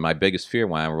got to tell you, my biggest fear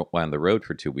when I went on the road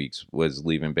for 2 weeks was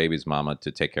leaving baby's mama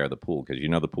to take care of the pool. Because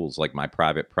the pool's like my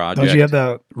private project. Don't you have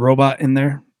the robot in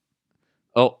there?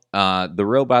 Oh, the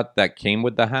robot that came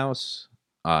with the house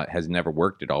has never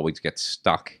worked. It always gets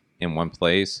stuck in one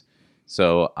place.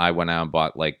 So I went out and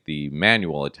bought like the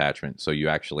manual attachment. So you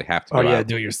actually have to go out.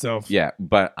 Do it yourself. Yeah,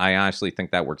 but I honestly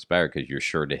think that works better because you're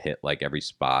sure to hit like every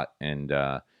spot. And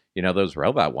those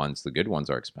robot ones, the good ones,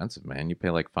 are expensive, man. You pay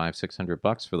like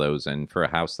 $500-$600 for those, and for a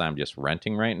house that I'm just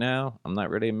renting right now, I'm not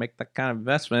ready to make that kind of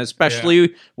investment,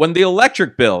 especially when the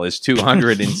electric bill is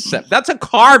 $207. That's a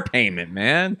car payment,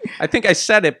 man. I think I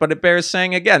said it, but it bears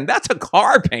saying again. That's a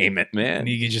car payment, man. And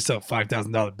you get yourself a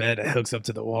 $5,000 bed that hooks up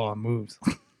to the wall and moves.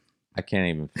 I can't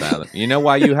even fathom. You know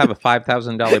why you have a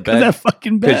 $5,000 bed? That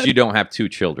fucking bed. Because you don't have 2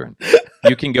 children.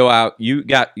 You can go out.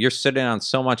 You're sitting on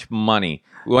so much money.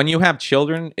 When you have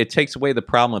children, it takes away the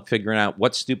problem of figuring out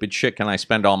what stupid shit can I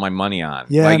spend all my money on.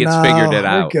 Yeah, like it's figured it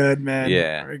out. We're good, man.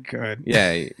 Yeah, we're good.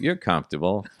 Yeah, you're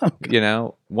comfortable.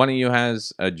 One of you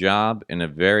has a job in a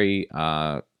very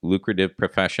lucrative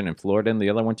profession in Florida, and the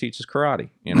other one teaches karate.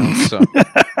 So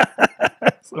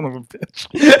son of a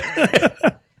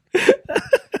bitch.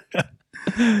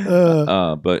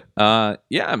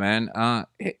 Yeah, man.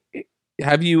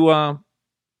 Have you?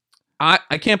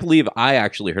 I can't believe I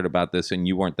actually heard about this and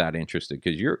you weren't that interested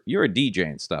because you're a DJ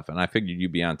and stuff, and I figured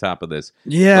you'd be on top of this.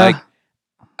 Yeah. Like,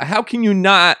 how can you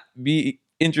not be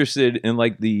interested in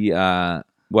like the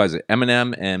what is it,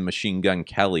 Eminem and Machine Gun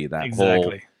Kelly? That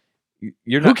whole.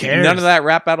 You're not. Who cares? None of that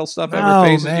rap battle stuff ever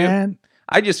phases man. you.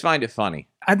 I just find it funny.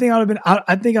 I think I would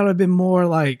have been more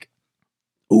like,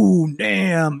 ooh,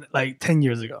 damn, like 10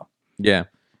 years ago. Yeah.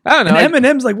 I don't know. And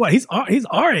Eminem's like what? He's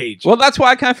our age. Well, that's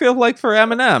why I kind of feel like for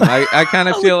Eminem. I kind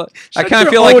of feel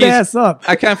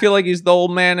like he's the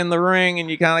old man in the ring, and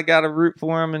you kind of got to root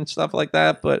for him and stuff like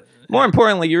that. But more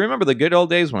importantly, you remember the good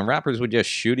old days when rappers would just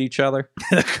shoot each other.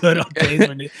 The good old days.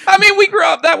 I mean, we grew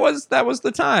up. That was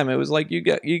the time. It was like you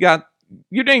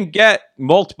didn't get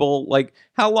multiple. Like,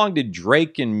 how long did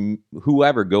Drake and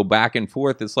whoever go back and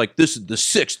forth? It's like, this is the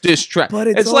 6th diss track. But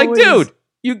it's always, like, dude.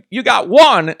 You got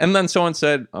one, and then someone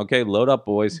said, okay, load up,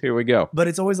 boys. Here we go. But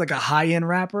it's always like a high-end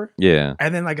rapper. Yeah.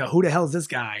 And then like who the hell is this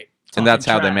guy? And that's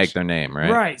how they make their name, right?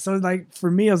 Right. So like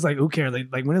for me, I was like, who cares?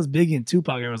 Like when it was Biggie and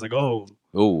Tupac, I was like, oh.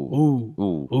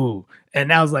 Ooh. And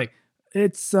now it's like,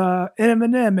 it's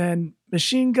Eminem and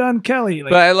Machine Gun Kelly. Like,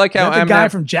 but I like how the guy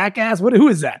from Jackass. Who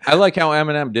is that? I like how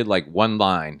Eminem did like one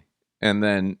line, and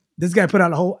then this guy put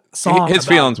out a whole song. His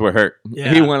feelings were hurt.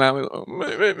 Yeah. He went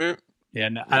out. Yeah,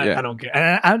 no, I don't care.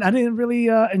 And I didn't really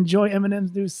enjoy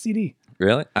Eminem's new CD.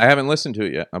 Really? I haven't listened to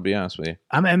it yet. I'll be honest with you.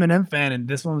 I'm an Eminem fan, and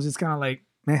this one was just kind of like,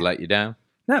 meh. Let you down?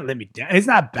 Not let me down. It's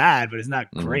not bad, but it's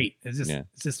not great. It's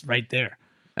just right there.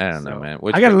 I don't know, man.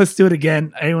 I got to listen to it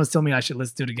again. Everyone's telling me I should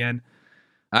listen to it again.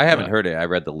 I haven't heard it. I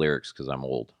read the lyrics because I'm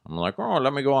old. I'm like, oh,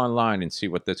 let me go online and see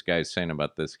what this guy's saying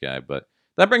about this guy. But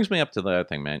that brings me up to the other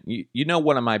thing, man. You know,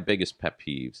 one of my biggest pet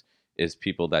peeves is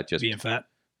people that just being fat.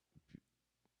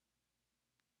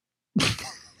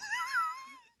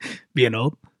 Being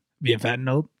old, being fat and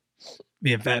old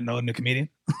and a comedian.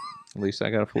 At least I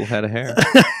got a full head of hair.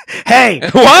 Hey,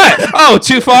 what? Oh,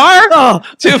 too far? Oh,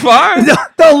 too far?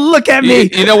 Don't look at me.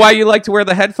 You know why you like to wear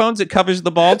the headphones? It covers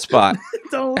the bald spot.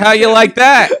 How you like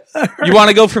that? You want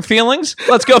to go for feelings?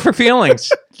 Let's go for feelings.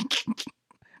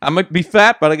 I might be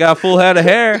fat, but I got a full head of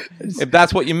hair. If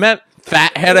that's what you meant.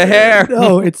 Fat head of hair.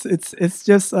 No, it's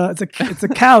just it's a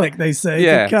calic. They say.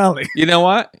 Yeah. It's a calic. You know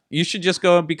what? You should just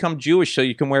go and become Jewish so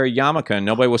you can wear a yarmulke and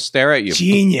nobody will stare at you.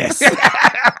 Genius.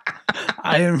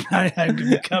 I'm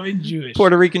becoming Jewish.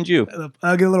 Puerto Rican Jew.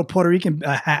 I'll get a little Puerto Rican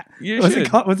hat.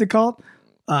 What's it called?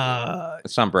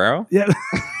 Sombrero. Yeah.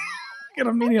 Get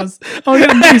a mini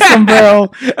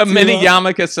sombrero. A mini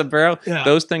yarmulke sombrero. Yeah.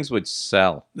 Those things would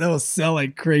sell. That will sell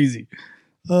like crazy.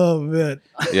 Oh man.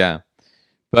 Yeah.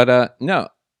 But no,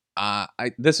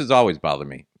 this has always bothered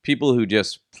me. People who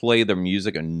just play their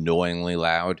music annoyingly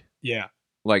loud. Yeah.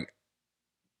 Like,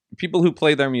 people who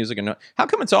play their music. How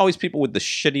come it's always people with the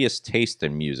shittiest taste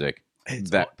in music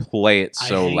that play it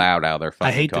so loud out of their fucking car?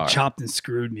 I hate the chopped and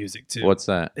screwed music, too. What's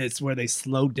that? It's where they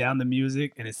slow down the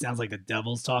music, and it sounds like the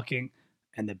devil's talking,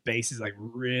 and the bass is, like,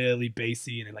 really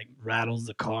bassy, and it, like, rattles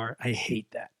the car. I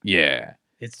hate that. Yeah.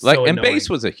 It's like, so and annoying. bass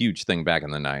was a huge thing back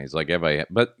in the 90s. Like, everybody,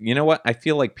 but you know what? I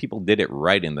feel like people did it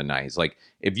right in the 90s. Like,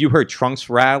 if you heard trunks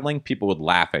rattling, people would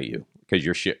laugh at you because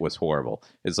your shit was horrible.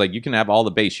 It's like, you can have all the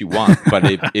bass you want, but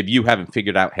if you haven't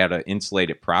figured out how to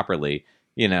insulate it properly,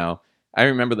 you know. I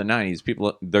remember the 90s,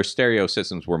 people, their stereo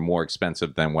systems were more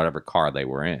expensive than whatever car they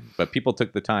were in. But people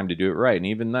took the time to do it right. And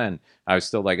even then, I was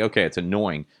still like, okay, it's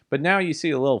annoying. But now you see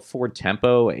a little Ford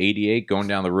Tempo 88 going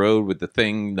down the road with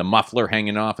the muffler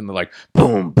hanging off, and they're like,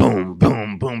 boom, boom,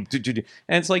 boom, boom. And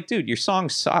it's like, dude, your song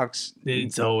sucks.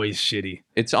 It's always shitty.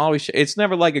 It's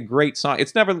never like a great song.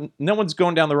 No one's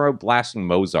going down the road blasting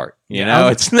Mozart. You know,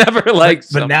 it's never like.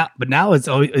 But now it's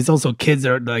also kids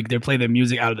that are like, they're playing their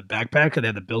music out of the backpack because they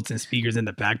have the built-in speakers in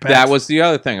the backpack. That was the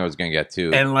other thing I was going to get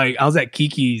to. And like, I was at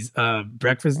Kiki's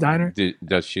breakfast diner.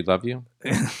 Does she love you?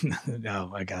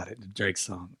 No, I got it. The Drake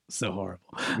song, so horrible.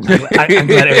 I'm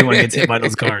glad everyone gets hit by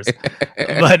those cars.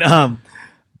 But I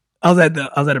was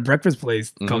at a breakfast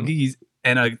place called Kiki's,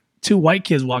 and two white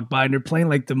kids walked by, and they're playing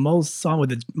like the most song with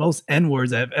the most N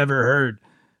words I've ever heard.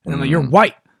 And I'm like, you're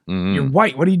white. You're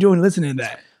white. What are you doing listening to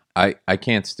that? I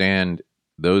can't stand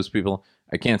those people.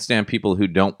 I can't stand people who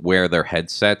don't wear their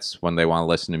headsets when they want to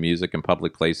listen to music in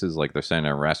public places, like they're sitting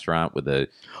in a restaurant with a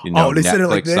Netflix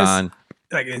like on.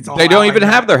 Like, it's all they don't even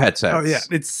have their headsets. Oh yeah,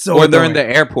 it's so. Or they're in the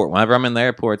airport. Whenever I'm in the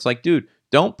airport, it's like, dude,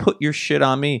 don't put your shit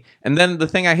on me. And then the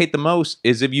thing I hate the most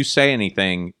is if you say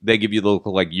anything, they give you the look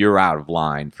like you're out of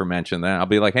line for mentioning that. I'll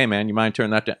be like, hey man, you mind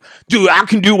turning that down? Dude, I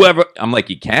can do whatever. I'm like,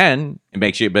 you can. It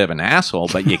makes you a bit of an asshole,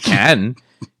 but you can.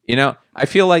 You know, I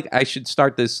feel like I should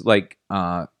start this like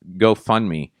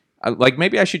GoFundMe. Like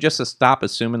maybe I should just stop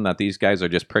assuming that these guys are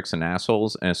just pricks and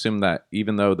assholes, and assume that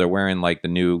even though they're wearing like the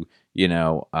new,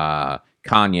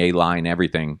 Kanye line,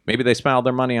 everything, maybe they spend all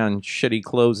their money on shitty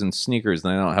clothes and sneakers,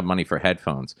 and they don't have money for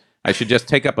headphones. I should just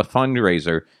take up a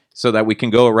fundraiser so that we can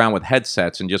go around with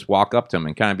headsets and just walk up to them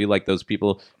and kind of be like those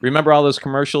people. Remember all those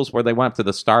commercials where they went up to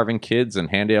the starving kids and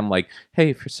handed them like,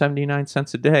 hey, for 79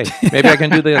 cents a day. Maybe I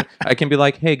can I can be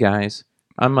like, hey guys,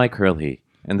 I'm Myke Hurley.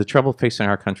 And the trouble facing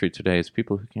our country today is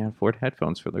people who can't afford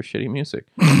headphones for their shitty music.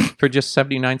 For just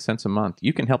 79 cents a month,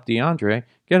 you can help DeAndre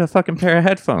get a fucking pair of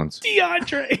headphones.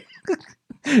 DeAndre.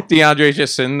 DeAndre's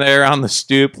just sitting there on the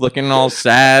stoop looking all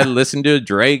sad, listening to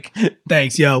Drake.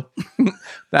 Thanks, yo.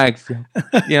 Thanks.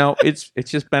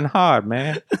 It's just been hard,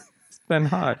 man. It's been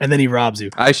hard. And then he robs you.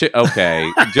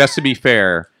 Okay. Just to be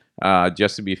fair,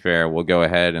 we'll go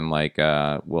ahead and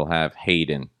we'll have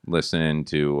Hayden listen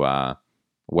to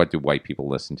what do white people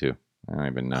listen to? I don't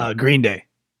even know. Green Day.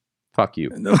 Fuck you.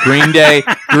 Green Day.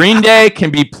 Green Day can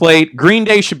be played. Green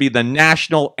Day should be the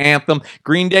national anthem.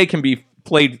 Green Day can be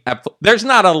played. There's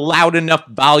not a loud enough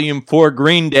volume for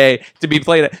Green Day to be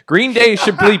played. Green Day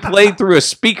should be played through a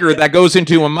speaker that goes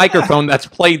into a microphone that's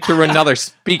played through another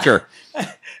speaker.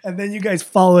 And then you guys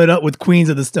follow it up with Queens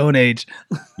of the Stone Age.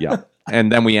 Yeah. And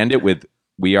then we end it with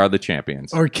We Are the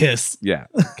Champions. Or Kiss. Yeah.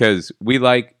 Because we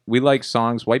like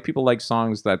songs. White people like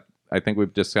songs that, I think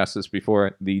we've discussed this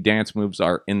before, the dance moves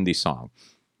are in the song.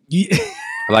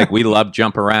 Like we love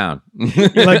Jump Around. You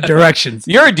like Directions.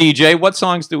 You're a DJ. What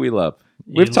songs do we love?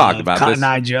 We've talked about Cotton this.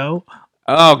 Eye Joe.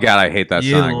 Oh God, I hate that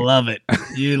song. You love it.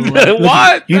 You love it.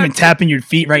 What? You're even tapping your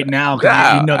feet right now.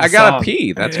 Yeah, you know I gotta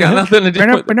pee. That's got nothing to do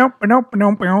with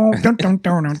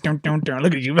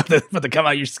Look at you about to come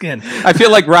out your skin. I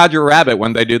feel like Roger Rabbit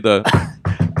when they do the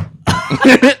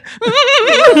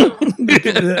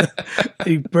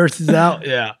he bursts out.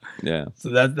 Yeah. Yeah. So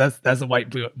that's a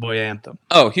white boy anthem.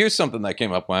 Oh, here's something that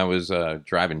came up when I was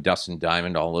driving Dustin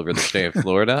Diamond all over the state of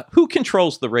Florida. Who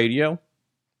controls the radio?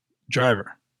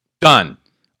 Driver. Done.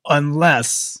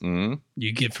 Unless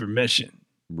you give permission.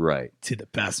 Right. To the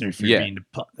passenger for being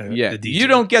the DJ. You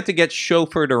don't get to get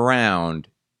chauffeured around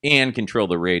and control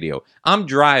the radio. I'm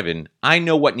driving. I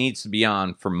know what needs to be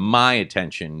on for my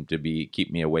attention to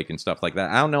keep me awake and stuff like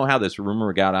that. I don't know how this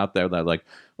rumor got out there that like,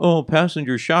 oh,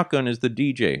 passenger shotgun is the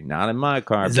DJ. Not in my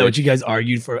car. Is that what you guys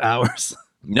argued for hours?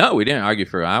 No, we didn't argue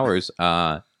for hours.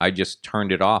 I just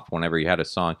turned it off whenever he had a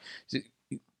song.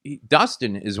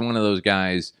 Dustin is one of those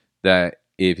guys that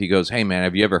if he goes, hey man,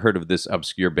 have you ever heard of this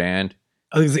obscure band?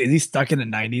 Is he stuck in the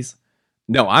 90s?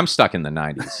 No, I'm stuck in the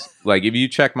 90s. Like, if you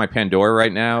check my Pandora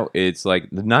right now, it's like,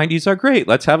 the 90s are great.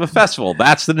 Let's have a festival.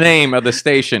 That's the name of the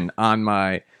station on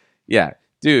my... Yeah.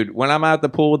 Dude, when I'm out at the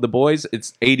pool with the boys,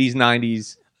 it's 80s,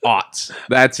 90s, aughts.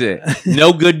 That's it.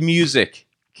 No good music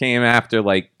came after,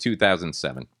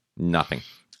 2007. Nothing.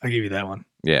 I'll give you that one.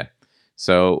 Yeah.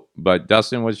 So, but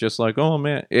Dustin was just like, oh,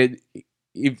 man.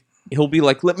 He'll be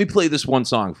like, let me play this one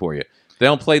song for you.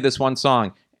 They'll play this one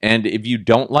song. And if you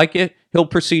don't like it, he'll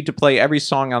proceed to play every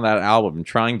song on that album,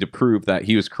 trying to prove that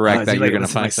he was correct. That you're going to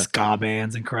find ska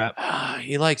bands and crap.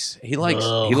 He likes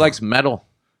metal.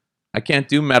 I can't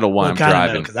do metal while I'm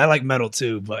driving. Because I like metal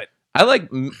too, but I like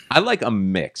a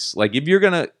mix. Like if you're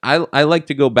gonna, I like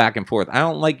to go back and forth. I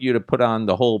don't like you to put on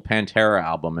the whole Pantera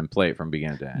album and play it from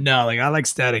beginning to end. No, I like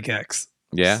Static X.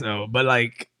 Yeah. So, but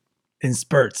in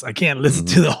spurts, I can't listen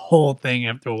to the whole thing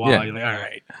after a while. Yeah. You're like, all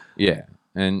right. Yeah.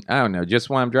 And I don't know, just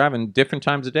when I'm driving different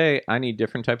times of day, I need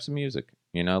different types of music.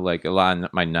 Like a lot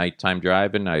of my nighttime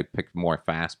driving, I pick more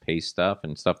fast-paced stuff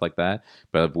and stuff like that.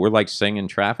 But if we're singing in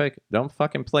traffic, don't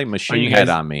fucking play Machine Head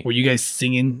on me. Were you guys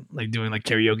singing, doing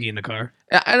karaoke in the car?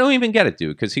 I don't even get it,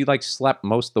 dude, because he slept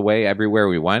most of the way everywhere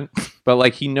we went.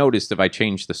 But he noticed if I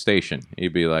changed the station,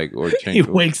 he'd be like, or change. He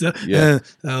wakes up, yeah,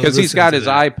 because he's got his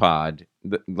iPod.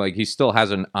 He still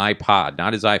has an iPod,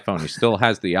 not his iPhone. He still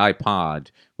has the iPod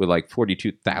with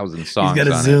 42,000 songs. He's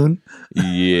got a on Zune. It.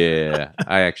 Yeah,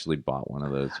 I actually bought one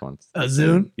of those once. A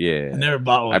Zune? Yeah, I never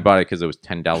bought one. I bought it because it was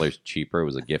 $10 cheaper. It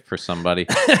was a gift for somebody.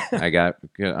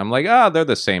 I'm like, oh, they're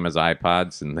the same as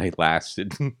iPods, and they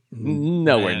lasted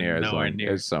nowhere near as long.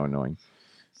 It was so annoying.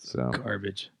 So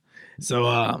garbage.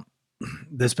 So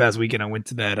this past weekend, I went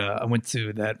to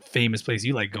that famous place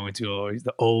you like going to always,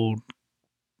 the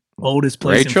oldest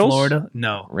place in Florida.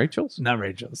 No. Rachel's? Not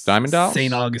Rachel's. Diamond Dolls?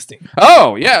 St. Augustine.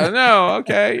 Oh, yeah. No.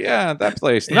 Okay. Yeah. That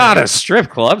place. Yeah. Not a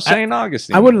strip club. St.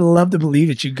 Augustine. I would love to believe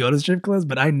that you go to strip clubs,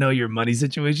 but I know your money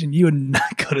situation. You would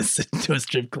not go to a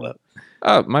strip club.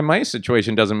 Oh, my money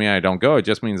situation doesn't mean I don't go. It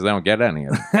just means I don't get any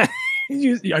of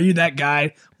it. Are you that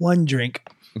guy? One drink.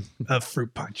 a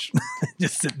fruit punch,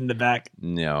 just sit in the back.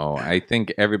 No, I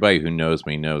think everybody who knows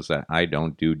me knows that I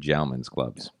don't do gentlemen's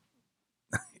clubs.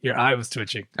 Your eye was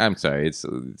twitching. I'm sorry. It's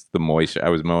the moisture. I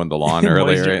was mowing the lawn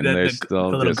earlier, and there's still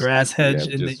a little grass hedge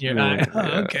in just, your eye. Oh,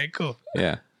 yeah. okay, cool.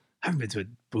 Yeah. I haven't been to a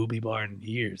booby bar in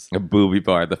years. A booby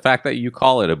bar. The fact that you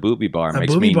call it a booby bar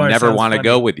makes me bar never want to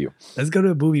go with you. Let's go to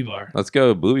a booby bar. Let's go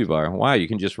to a booby bar. Why? You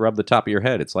can just rub the top of your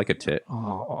head. It's like a tit.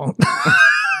 Oh,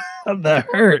 that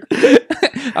hurt.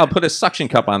 I'll put a suction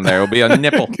cup on there. It'll be a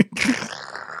nipple.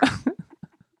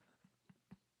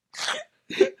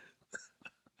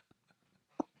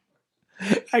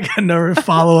 I got no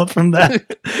follow up from that.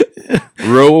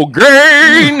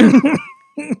 Rogaine.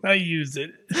 I use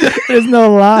it. There's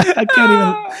no lie. I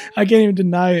can't even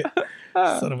deny it.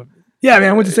 Son of a. Yeah, man.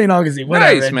 I went to St. Augustine.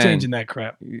 Whatever. Nice, man. Changing that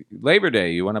crap. Labor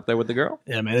Day. You went up there with the girl?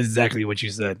 Yeah, man. That's exactly what you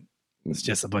said. It's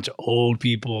just a bunch of old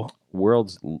people.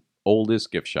 World's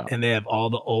oldest gift shop. And they have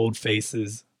all the old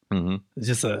faces. Mm-hmm. It's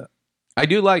just a. I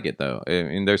do like it though. I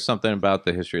mean, there's something about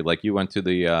the history. Like you went to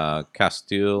the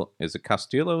Castillo. Is it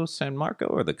Castillo San Marco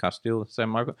or the Castillo San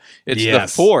Marco? It's the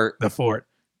fort. The fort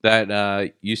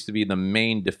that used to be the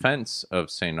main defense of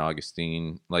St.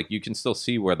 Augustine. Like you can still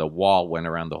see where the wall went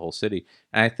around the whole city.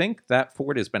 And I think that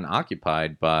fort has been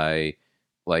occupied by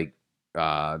like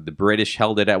the British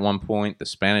held it at one point, the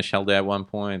Spanish held it at one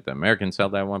point, the Americans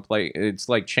held it at one point. It's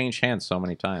like changed hands so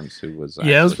many times. Who was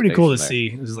it was pretty cool to see.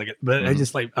 It was like, but I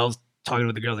just like I was talking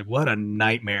with the girls like, what a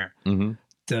nightmare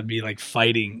to be like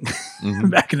fighting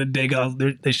back in the day.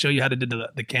 They show you how to do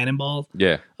the cannonballs.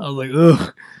 Yeah, I was like,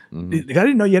 ugh. I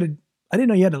didn't know you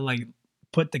had to like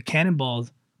put the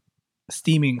cannonballs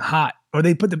steaming hot, or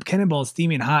they put the cannonballs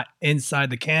steaming hot inside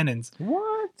the cannons.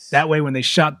 What? That way, when they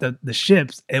shot the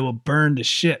ships, it will burn the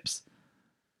ships.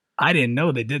 I didn't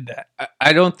know they did that.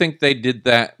 I don't think they did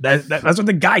that. That's what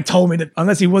the guy told me. That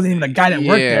unless he wasn't even the guy that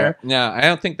worked there. No, I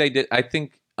don't think they did. I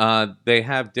think they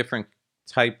have different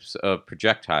types of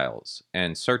projectiles,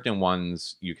 and certain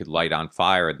ones you could light on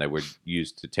fire, and they were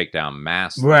used to take down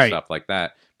masts and stuff like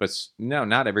that. But no,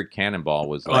 not every cannonball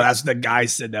was. Oh, that's what the guy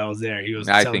said that was there. He was.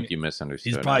 I think you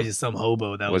misunderstood. He's probably just some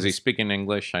hobo. Was he speaking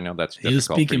English? I know that's difficult. He was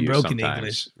speaking for you broken sometimes.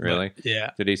 English. Really? Yeah.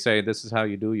 Did he say this is how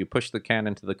you do? You push the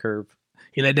cannon to the curve.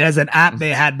 He like, there's an app they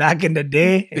had back in the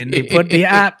day, and they put the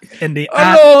app in the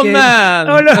app. Oh man!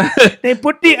 Oh no! They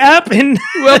put the app in.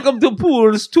 Welcome to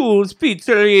Pools, Tools,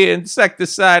 Pizzeria,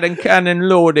 Insecticide, and Cannon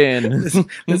Loading.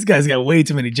 This guy's got way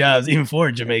too many jobs, even for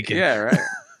a Jamaican. Yeah, right.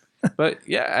 But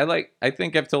yeah, I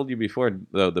think I've told you before,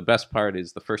 though, the best part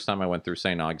is the first time I went through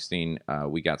St. Augustine,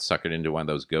 we got suckered into one of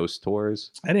those ghost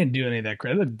tours. I didn't do any of that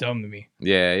crap. It looked dumb to me.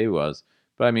 Yeah, it was.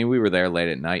 But I mean, we were there late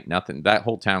at night. Nothing. That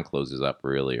whole town closes up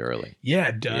really early. Yeah,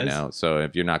 it does. You know, so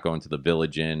if you're not going to the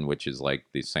Village Inn, which is like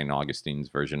the St. Augustine's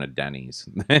version of Denny's,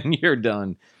 then you're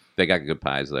done. They got good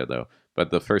pies there, though. But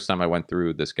the first time I went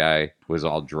through, this guy was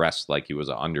all dressed like he was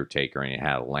an undertaker, and he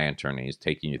had a lantern, and he's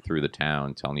taking you through the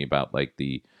town, telling you about like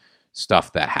the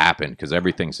stuff that happened, because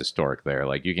everything's historic there.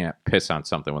 Like you can't piss on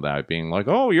something without it being like,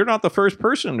 oh, you're not the first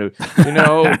person to, you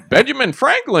know, Benjamin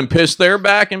Franklin pissed there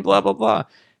back and blah blah blah.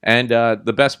 And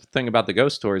the best thing about the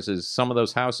ghost tours is some of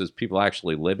those houses people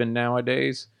actually live in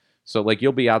nowadays. So like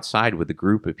you'll be outside with a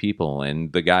group of people,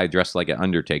 and the guy dressed like an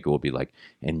undertaker will be like,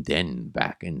 and then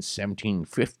back in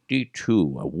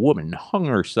 1752 a woman hung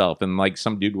herself, and like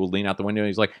some dude will lean out the window and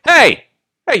he's like, hey,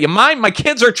 you mind? My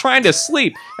kids are trying to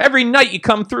sleep. Every night you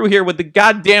come through here with the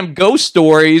goddamn ghost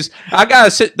stories. I got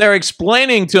to sit there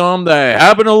explaining to them that it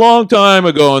happened a long time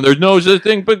ago and there's no such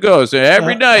thing but ghosts. And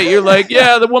every night you're like,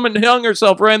 yeah, the woman hung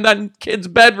herself right in that kid's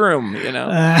bedroom, you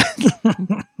know?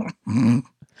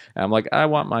 I'm like, I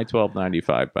want my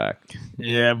 $12.95 back.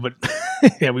 Yeah, but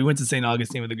yeah, we went to St.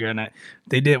 Augustine with the girl, and I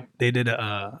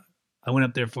went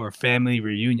up there for a family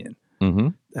reunion,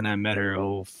 and I met her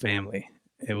whole family.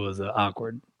 It was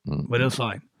awkward, but it was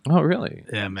fine. Oh, really?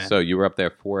 Yeah, man. So you were up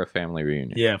there for a family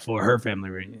reunion? Yeah, for her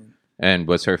family reunion. And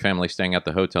was her family staying at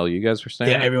the hotel you guys were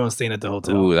staying at? Yeah, everyone's staying at the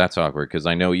hotel. Ooh, that's awkward, because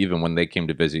I know even when they came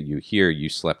to visit you here, you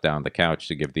slept down on the couch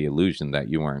to give the illusion that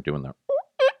you weren't doing the...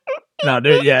 No,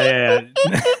 yeah.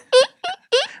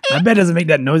 My bed doesn't make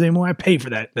that noise anymore. I pay for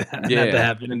that to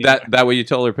happen anymore. That way you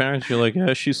told her parents, you're like,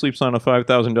 yeah, she sleeps on a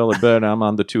 $5,000 bed. I'm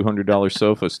on the $200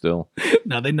 sofa still.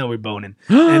 No, they know we're boning.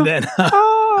 And then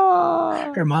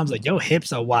her mom's like, your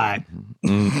hips are wide.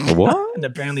 What? And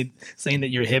apparently saying that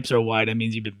your hips are wide, that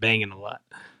means you've been banging a lot.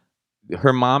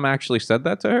 Her mom actually said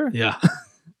that to her? Yeah.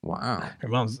 Wow. Her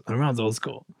mom's old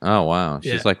school. Oh, wow.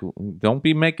 She's like, don't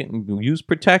use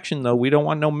protection, though. We don't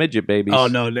want no midget babies. Oh,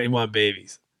 no, they want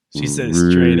babies. She said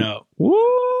straight up.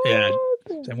 What? Yeah.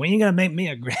 So when you gonna make me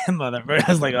a grandmother? I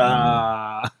was like,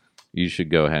 You should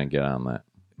go ahead and get on that.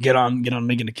 Get on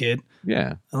making a kid.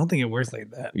 Yeah. I don't think it works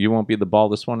like that. You won't be the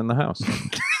baldest one in the house.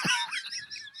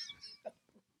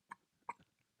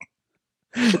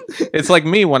 It's like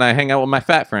me when I hang out with my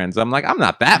fat friends. I'm like, I'm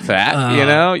not that fat. You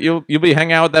know, you'll be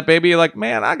hanging out with that baby. You're like,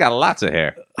 man, I got lots of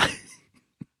hair.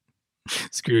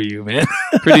 Screw you, man.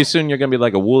 Pretty soon you're gonna be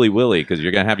like a Woolly Willy because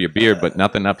you're gonna have your beard but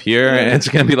nothing up here, and it's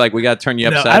gonna be like we gotta turn you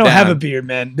upside down. I don't have a beard,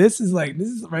 man. This is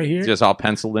right here. Just all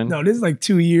penciled in. No, this is like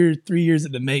 2 years, 3 years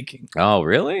in the making. Oh,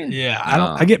 really? Yeah,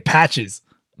 I get patches.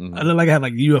 Mm-hmm. I look like I have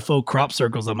like UFO crop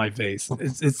circles on my face.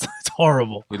 It's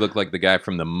horrible. You look like the guy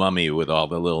from The Mummy with all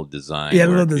the little designs. Yeah,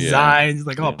 little designs,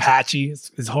 like all patchy.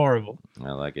 It's horrible.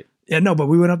 I like it. Yeah, no, but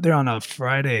we went up there on a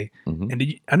Friday,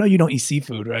 and I know you don't eat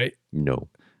seafood, right? No.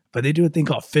 But they do a thing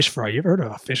called fish fry. You ever heard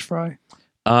of a fish fry?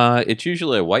 It's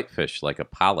usually a white fish, like a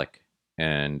pollock.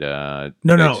 And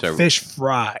no, fish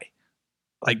fry.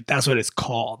 Like that's what it's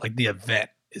called. Like the event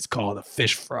is called a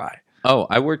fish fry. Oh,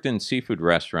 I worked in seafood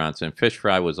restaurants, and fish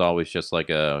fry was always just like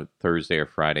a Thursday or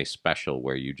Friday special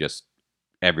where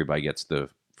everybody gets the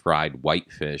fried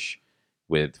white fish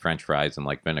with French fries and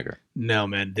like vinegar. No,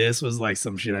 man, this was like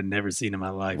some shit I'd never seen in my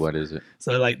life. What is it?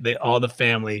 So like all the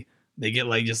family, they get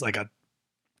like just like a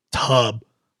tub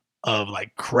of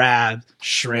like crab,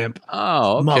 shrimp,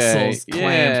 mussels,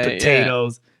 clams,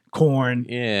 potatoes, corn,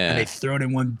 and they throw it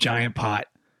in one giant pot.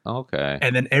 Okay.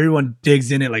 And then everyone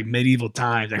digs in it like medieval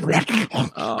times. Like,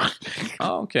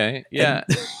 okay. Yeah.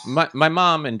 My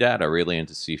mom and dad are really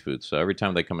into seafood, so every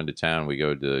time they come into town, we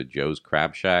go to Joe's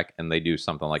Crab Shack, and they do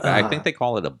something like that. I think they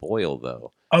call it a boil,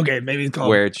 though. Okay, maybe it's called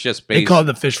where it's just they call it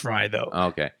the fish fry, though.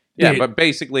 Okay. Yeah, but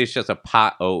basically it's just a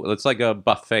pot. Oh, it's like a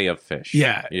buffet of fish.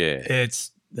 Yeah.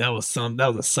 That was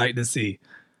a sight to see.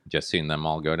 Just seeing them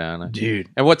all go down, dude.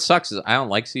 And what sucks is I don't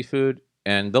like seafood,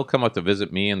 and they'll come up to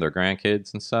visit me and their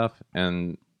grandkids and stuff,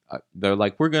 and they're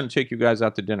like, "We're going to take you guys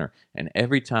out to dinner." And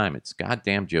every time it's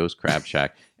goddamn Joe's Crab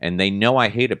Shack, and they know I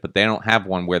hate it, but they don't have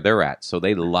one where they're at, so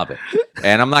they love it.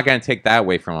 And I'm not going to take that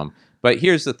away from them. But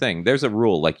here's the thing: there's a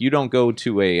rule. Like you don't go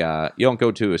to a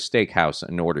steakhouse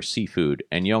and order seafood,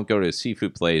 and you don't go to a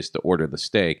seafood place to order the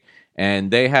steak.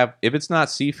 And they have, if it's not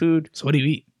seafood, so what do you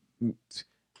eat?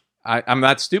 I'm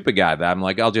that stupid guy that I'm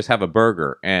like, I'll just have a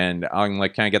burger, and I'm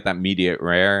like, can I get that medium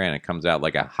rare? And it comes out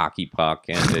like a hockey puck,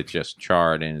 and it's just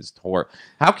charred and it's horrible.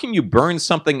 How can you burn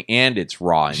something and it's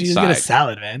raw inside? You just get a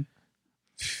salad, man.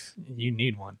 You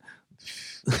need one.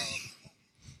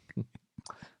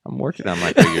 I'm working on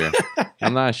my figure.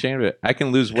 I'm not ashamed of it. I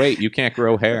can lose weight. You can't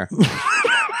grow hair.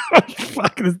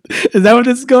 Is that what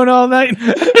this is going all night?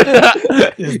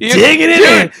 Just dig it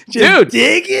in. Dude,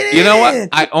 dig it in. You know what?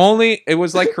 It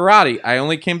was like karate. I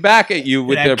only came back at you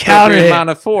with the appropriate amount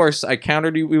of force. I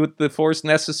countered you with the force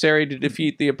necessary to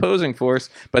defeat the opposing force,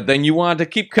 but then you wanted to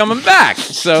keep coming back.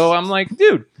 So I'm like,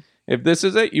 dude, if this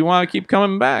is it, you want to keep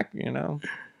coming back, you know?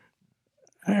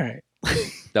 All right.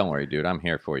 Don't worry, dude. I'm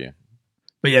here for you.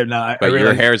 But yeah, no.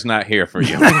 Your hair's not here for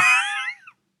you.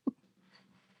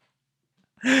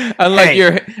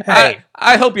 Unlike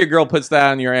I hope your girl puts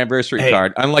that on your anniversary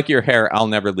card. Unlike your hair, I'll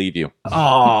never leave you.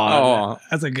 Oh,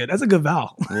 that's a good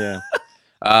vow. Yeah.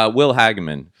 Will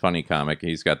Hageman, funny comic.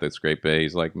 He's got this great bit.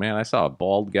 He's like, man, I saw a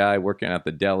bald guy working at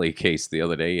the deli case the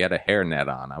other day. He had a hairnet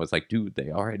on. I was like, dude,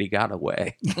 they already got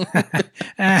away.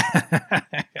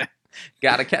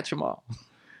 Gotta catch them all.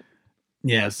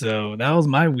 Yeah, so that was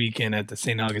my weekend at the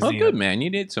St. Augustine. Oh, good, man.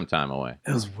 You need some time away.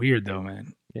 It was weird, though,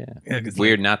 man. Yeah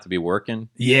weird not to be working.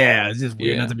 Yeah, it's just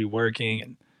weird not to be working.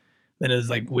 And then it was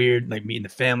like weird, like meeting the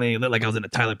family. It looked like I was in a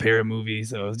Tyler Perry movie,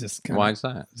 so it was just kind of... Why is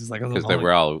that? Just like because they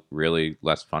were all really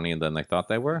less funny than they thought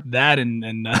they were? That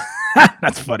and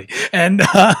that's funny. And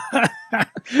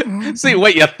see,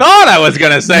 what you thought I was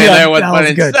going to say there was, but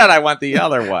instead I went the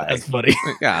other way. That's funny.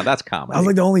 Yeah, that's comedy. I was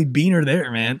like the only beaner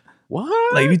there, man.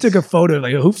 What? Like, if you took a photo,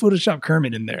 like, who photoshopped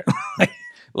Kermit in there?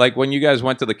 Like, when you guys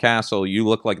went to the castle, you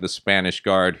look like the Spanish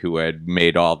guard who had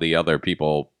made all the other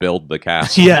people build the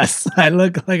castle. Yes, I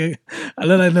look like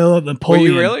Napoleon. Were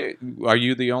you really? Are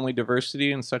you the only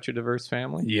diversity in such a diverse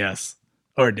family? Yes.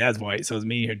 Or her dad's white, so it's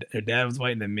me. Her dad was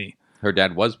white, and then me. Her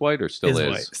dad was white or still is?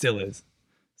 White. Still is.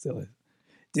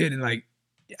 Dude, and like,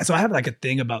 so I have like a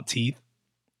thing about teeth.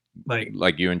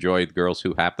 Like you enjoy girls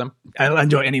who have them? I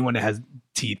enjoy anyone that has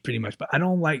teeth pretty much, but I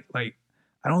don't like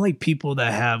people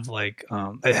that have like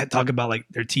that talk about like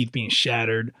their teeth being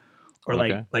shattered or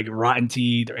like rotten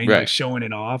teeth or anything like showing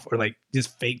it off or like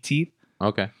just fake teeth.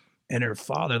 Okay. And her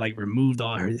father like removed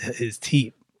all his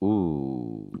teeth.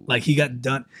 Ooh. Like he got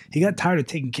tired of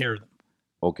taking care of them.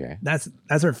 Okay. That's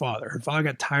her father. Her father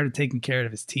got tired of taking care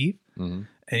of his teeth. Mm-hmm.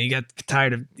 and he got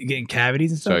tired of getting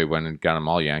cavities and stuff. So he went and got them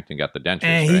all yanked and got the dentures.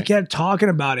 And right? he kept talking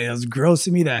about it. It was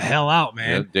grossing me the hell out,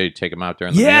 man. Yeah, did you take him out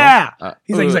during the meal?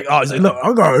 He's like, look,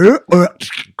 I got it.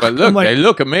 But look, they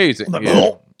look amazing.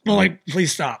 I'm like,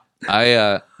 please stop.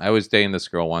 I was dating this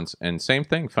girl once, and same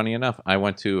thing. Funny enough, I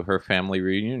went to her family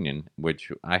reunion,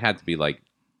 which I had to be like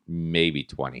maybe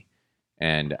 20,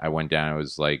 and I went down. I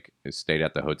was like, stayed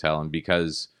at the hotel, and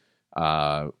because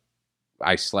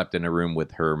I slept in a room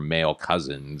with her male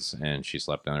cousins, and she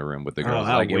slept in a room with the girls.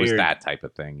 Like weird. It was that type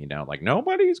of thing, like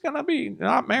nobody's gonna be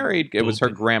not married. It was her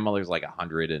grandmother's like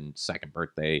 102nd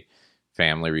birthday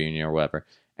family reunion or whatever.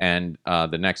 And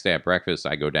the next day at breakfast,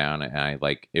 I go down and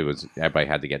everybody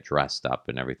had to get dressed up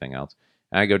and everything else.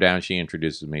 And I go down, she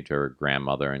introduces me to her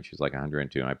grandmother, and she's like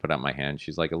 102. And I put out my hand.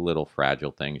 She's like a little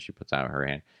fragile thing. She puts out her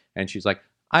hand, and she's like,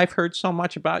 I've heard so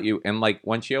much about you. And like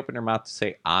when she opened her mouth to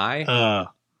say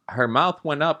her mouth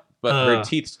went up, but her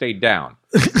teeth stayed down.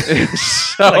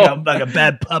 So, like a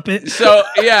bad puppet. So,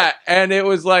 yeah. And it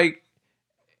was like,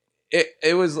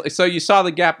 it was so you saw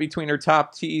the gap between her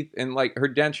top teeth and like her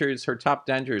dentures, her top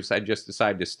dentures. I just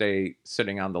decided to stay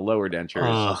sitting on the lower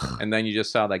dentures, and then you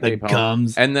just saw that gape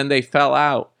gums, and then they fell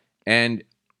out. And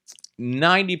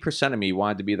 90% of me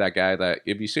wanted to be that guy that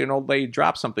if you see an old lady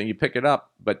drop something, you pick it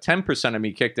up. But 10% of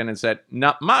me kicked in and said,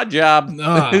 "Not my job."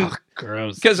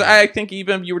 Gross. Because I think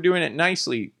even if you were doing it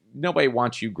nicely, nobody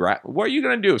wants you what are you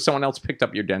going to do if someone else picked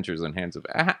up your dentures and hands of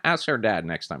ask her dad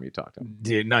next time you talk to him.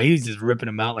 Dude, no, he's just ripping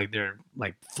them out like they're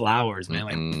like flowers, man.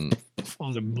 Like I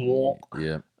was like,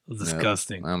 yeah, it was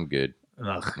disgusting. I'm good.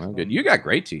 Ugh. I'm good. You got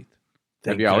great teeth.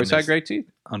 Thank Have you always had great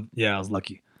teeth? Yeah, I was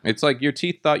lucky. It's like your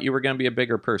teeth thought you were going to be a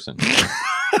bigger person.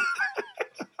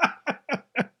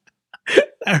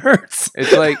 That hurts.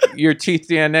 It's like your teeth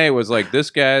DNA was like, this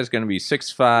guy's going to be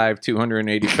 6'5",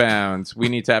 280 pounds. We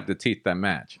need to have the teeth that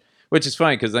match. Which is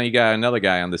funny because then you got another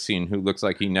guy on the scene who looks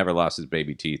like he never lost his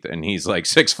baby teeth, and he's like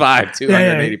 6'5",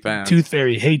 280 pounds. Tooth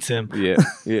Fairy hates him. Yeah,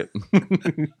 yeah.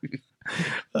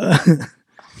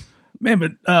 Man,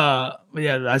 but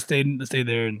yeah, I stayed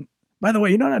there. And by the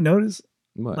way, you know what I noticed?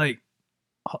 What? Like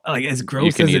as gross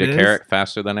you can as eat it a is, carrot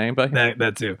faster than anybody.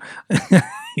 That too.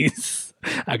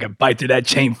 I can bite through that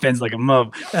chain fence like a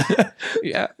mug.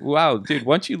 Yeah, wow, dude.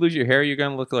 Once you lose your hair, you're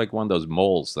gonna look like one of those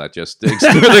moles that just digs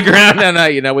through the ground,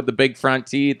 and with the big front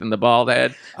teeth and the bald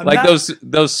head,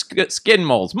 those skin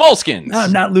moles, moleskins. No,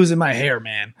 I'm not losing my hair,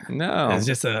 man. No, it's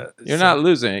just you're not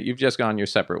losing it. You've just gone your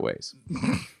separate ways.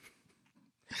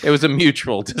 It was a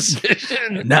mutual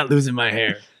decision. Not losing my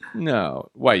hair. No,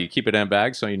 why you keep it in a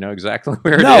bag so you know exactly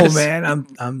where it is? No, man,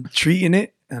 I'm treating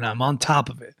it and I'm on top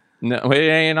of it. No, it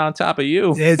ain't on top of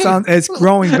you. It's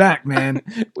growing back, man.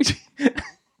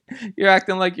 You're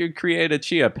acting like you create a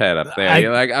chia pet up there.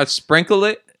 You're like, I'll sprinkle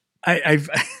it.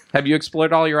 Have you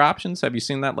explored all your options? Have you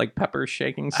seen that like pepper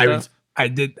shaking stuff? I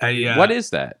did. What is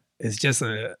that? It's just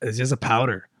a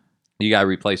powder. You gotta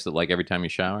replace it like every time you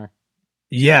shower.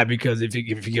 Yeah, because if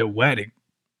you get wet, it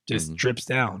just drips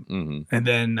down, and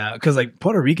then because like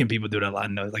Puerto Rican people do it a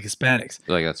lot, like Hispanics,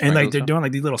 and like they're doing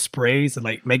like these little sprays to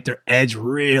like make their edge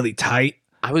really tight.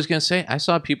 I was gonna say I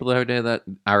saw people the other day that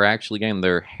are actually getting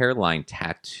their hairline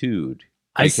tattooed.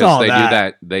 I saw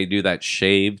that. They do that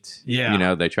shaved.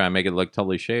 Yeah, they try and make it look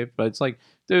totally shaved, but it's like,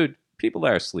 dude, people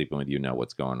that are sleeping with you know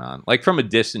what's going on. Like from a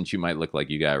distance, you might look like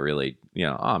you got really,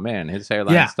 oh man, his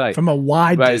hairline's tight. From a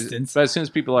wide distance. But as soon as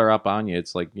people are up on you,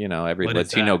 it's like, every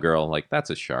Latino girl, like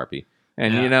that's a Sharpie.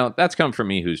 And that's come from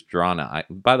me who's drawn a eye.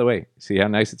 By the way, see how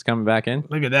nice it's coming back in?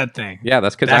 Look at that thing. Yeah,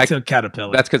 that's because a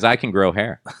caterpillar. That's because I can grow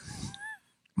hair.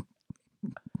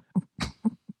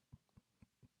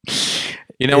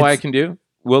 You know what I can do?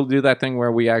 We'll do that thing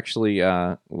where we actually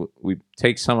we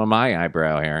take some of my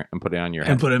eyebrow hair and put it on your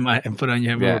head. And put on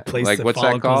your head. Yeah. Replace like the what's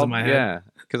that called? in my head. Yeah,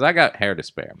 because I got hair to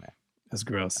spare, man. That's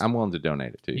gross. I'm willing to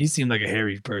donate it to you. You seem like a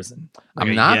hairy person. Like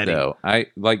I'm not Yeti. Though. I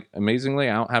amazingly,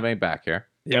 I don't have any back hair.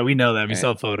 Yeah, we know that. We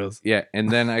saw photos. Yeah, and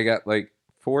then I got like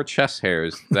 4 chest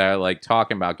hairs that are like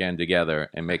talking about getting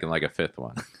together and making like a 5th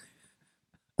one.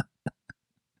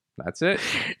 That's it.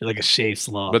 You're like a shaved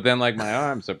sloth. But then like my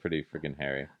arms are pretty freaking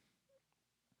hairy.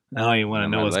 Now you want to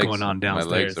know what's going on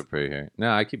downstairs. My legs are pretty hairy.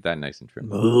 No, I keep that nice and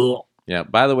trim. Yeah.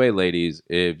 By the way, ladies,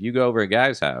 if you go over a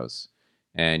guy's house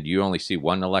and you only see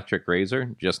one electric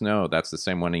razor, just know that's the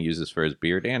same one he uses for his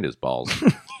beard and his balls.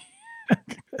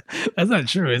 That's not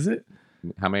true, is it?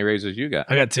 How many razors you got?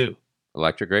 I got 2.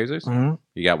 Electric razors? Mm-hmm.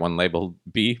 You got one labeled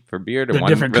B for beard and they're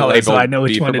one different colors, so I know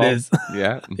which one it is.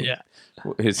 Yeah. Yeah.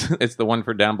 It's the one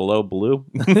for down below blue.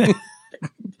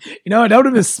 You know, that would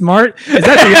have been smart. It's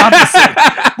actually the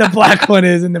opposite. The black one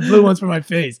is, and the blue one's for my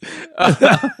face.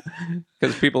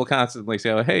 Because people constantly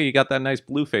say, "Oh, hey, you got that nice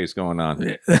blue face going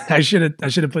on." I should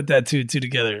have put that two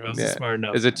together. I was smart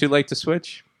enough. Is it too late to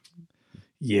switch?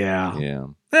 Yeah. Yeah.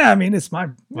 Yeah, I mean, it's my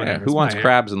whatever. Yeah. Who wants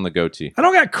crabs in the goatee? I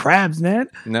don't got crabs, man.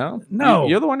 No? No.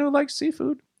 You're the one who likes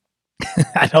seafood.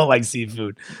 I don't like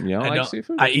seafood. You don't like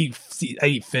seafood? I eat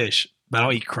fish, but I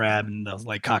don't eat crab and those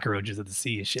like cockroaches of the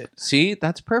sea and shit. See,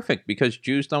 that's perfect because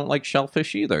Jews don't like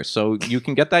shellfish either. So you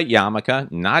can get that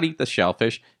yarmulke, not eat the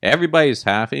shellfish. Everybody's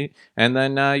happy, and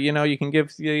then you can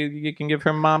give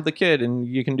her mom the kid, and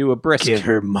you can do a brisk. Give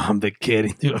her mom the kid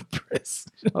and do a brisk.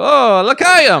 Oh, look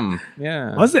at him!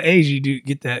 Yeah. What's the age you do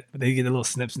get that? They get a little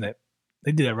snip.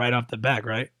 They do that right off the back,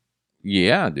 right?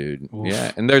 Yeah, dude. Oof.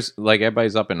 Yeah, and there's like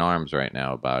everybody's up in arms right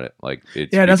now about it. Like,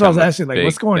 it's that's what I was asking. Like,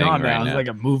 what's going on right now? It's like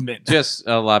a movement. Just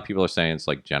a lot of people are saying it's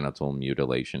like genital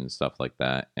mutilation and stuff like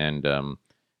that. And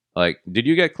like, did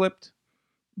you get clipped?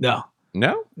 No.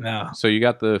 No. So you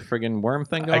got the friggin' worm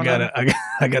thing going on?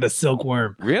 I got a silk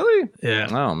worm. Really? Yeah.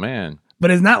 Oh man.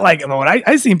 But it's not like what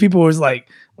I seen people was like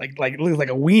it looks like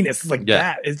a weenus. It's like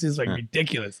that. It's just like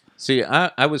ridiculous. See,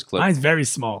 I was clipped. Mine's very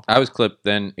small. I was clipped.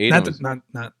 Then Aiden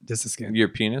not just the skin. Your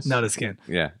penis? No, the skin.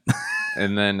 Yeah.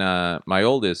 And then my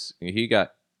oldest, he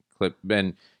got clipped.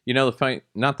 And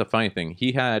the funny thing,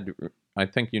 he had. I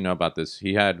think you know about this.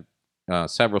 He had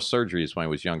several surgeries when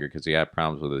he was younger because he had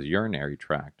problems with his urinary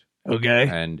tract. Okay.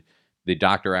 And the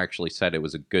doctor actually said it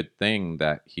was a good thing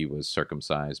that he was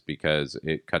circumcised because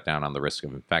it cut down on the risk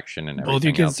of infection and everything. Both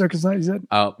your kids circumcised, you said?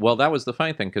 Well, that was the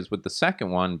funny thing because with the second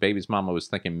one, baby's mama was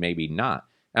thinking maybe not.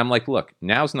 And I'm like, look,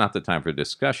 now's not the time for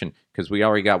discussion because we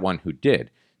already got one who did.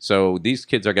 So these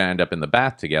kids are going to end up in the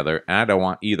bath together. And I don't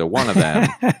want either one of them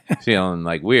feeling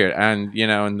like weird. And,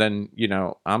 and then,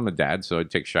 I'm a dad, so I'd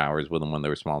take showers with them when they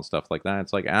were small and stuff like that.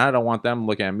 It's like, I don't want them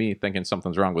looking at me thinking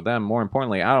something's wrong with them. More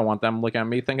importantly, I don't want them looking at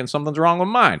me thinking something's wrong with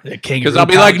mine. Because I'll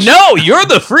be like, no, you're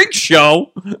the freak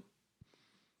show.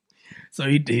 So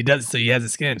he does. So he has a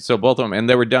skin. So both of them. And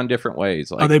they were done different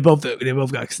ways. Like, they both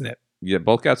got snipped. Yeah,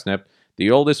 both got snipped. The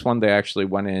oldest one, they actually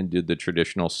went in and did the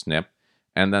traditional snip.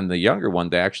 And then the younger one,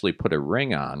 they actually put a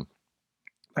ring on.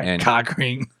 Like cock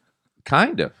ring.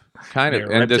 Kind of.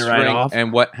 And this ring, off.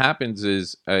 And what happens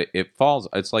is it falls.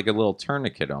 It's like a little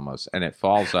tourniquet almost, and it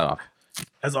falls off.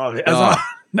 That's all what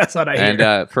I hear.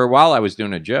 And for a while, I was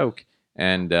doing a joke,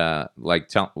 and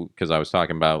because I was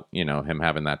talking about him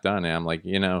having that done, and I'm like,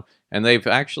 and they've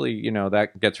actually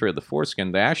that gets rid of the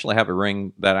foreskin. They actually have a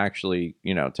ring that actually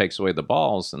takes away the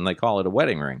balls, and they call it a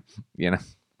wedding ring.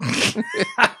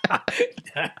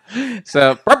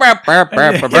 So,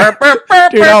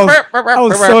 dude, I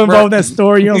was so involved in that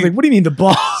story. I was like, "What do you mean the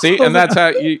balls?" See, and that's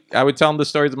how I would tell them the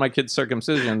stories of my kid's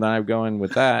circumcision. And then I'd go in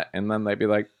with that, and then they'd be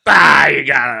like, you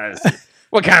got us.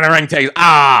 What kind of ring takes?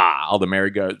 All the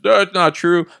married guys. That's not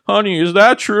true, honey. Is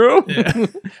that true? Yeah.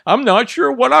 I'm not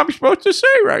sure what I'm supposed to say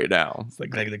right now. It's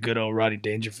like the good old Rodney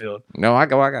Dangerfield. No, I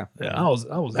go. Yeah, I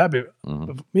was happy.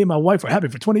 Mm-hmm. Me and my wife were happy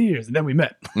for 20 years, and then we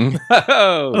met.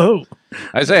 Oh.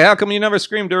 I say, how come you never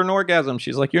screamed during an orgasm?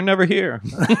 She's like, you're never here.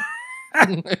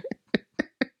 I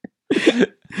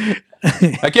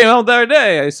came home the other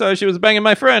day. I saw she was banging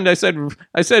my friend. I said,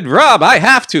 Rob, I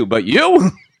have to, but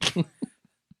you?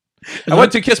 I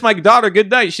went to kiss my daughter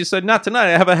good night. She said, not tonight.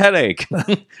 I have a headache.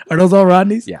 Are those all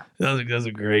Rodneys? Yeah. Those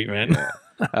are great, man.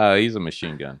 Yeah. He's a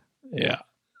machine gun. Yeah.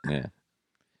 Yeah.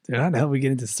 Dude, how the hell we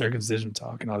get into circumcision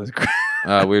talk and all this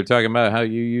crap? We were talking about how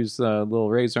you use a little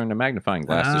razor and a magnifying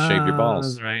glass to shave your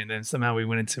balls. That's right. And then somehow we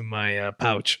went into my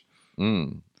pouch.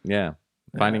 Yeah.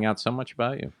 Finding out so much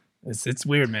about you. It's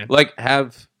weird, man. Like,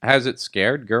 has it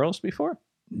scared girls before?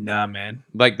 Nah, man.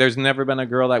 Like, there's never been a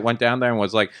girl that went down there and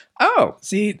was like, oh.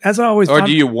 See, that's what I always Or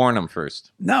do you warn them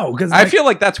first? No, because I feel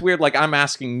like that's weird. Like, I'm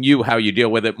asking you how you deal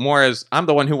with it more as I'm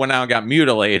the one who went out and got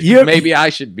mutilated. Maybe I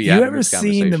should be having this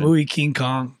conversation. You ever seen the movie King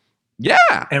Kong? Yeah.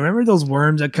 And remember those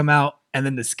worms that come out and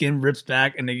then the skin rips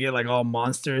back and they get like all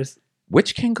monsters?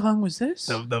 Which King Kong was this?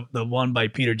 The one by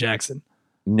Peter Jackson.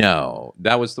 No,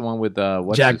 that was the one with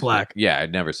Jack Black. Yeah, I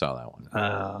never saw that one.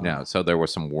 No, so there were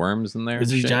some worms in there.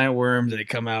 There's these giant worms that they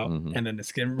come out, and then the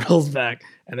skin rolls back,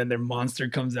 and then their monster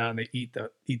comes out and they eat the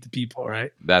people.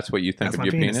 Right? That's what you think of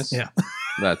your penis? Yeah,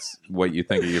 that's what you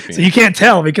think of your penis. So you can't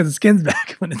tell because the skin's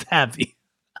back when it's happy.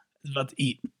 It's about to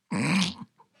eat. I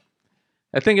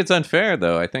think it's unfair,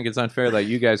 though. I think it's unfair that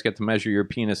you guys get to measure your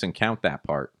penis and count that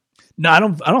part. No, I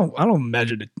don't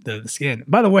measure the skin.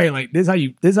 By the way, like this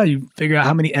is how you figure out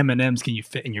how many M&Ms can you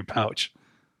fit in your pouch.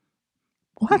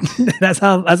 What? that's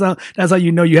how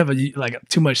you know you have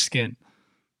too much skin.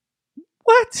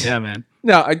 What? Yeah, man.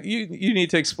 No, you need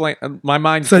to explain. My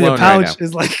mind's So blown your pouch right now.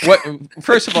 is like What?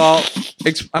 First of all,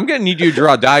 I'm gonna need you to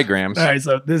draw diagrams. all right.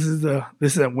 So this is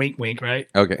a wink, right?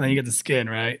 Okay. And you get the skin,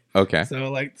 right? Okay.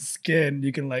 So like the skin,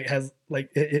 you can like has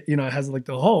like it has like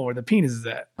the hole where the penis is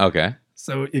at. Okay.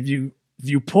 So if you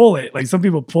pull it, like some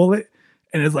people pull it,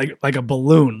 and it's like a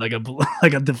balloon, like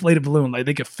a deflated balloon, like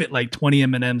they could fit like 20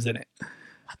 M&Ms in it.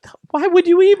 Why would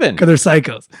you even? Because they're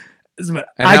psychos. And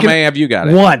how many have you got?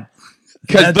 One.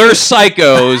 Because they're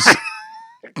psychos.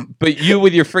 But you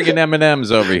with your friggin'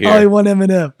 M&Ms over here. Only one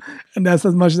M&M, and that's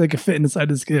as much as they can fit inside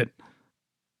the skin.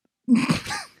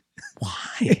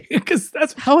 Why? Because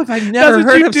that's how have I never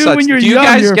heard of such? When you're do you young,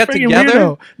 guys you're get together?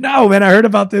 Weirdo. No, man. I heard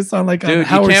about this on like Dude, on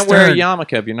Howard you can't Stern. wear a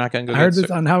yarmulke if you're not going to go. I heard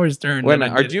this on Howard Stern. Wait a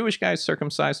minute, are Jewish guys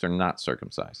circumcised or not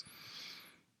circumcised?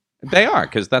 They are,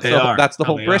 because that's the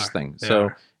whole bris thing. So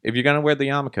if you're going to wear the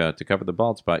yarmulke to cover the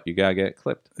bald spot, you got to get it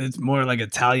clipped. It's more like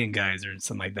Italian guys or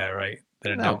something like that, right?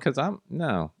 No, because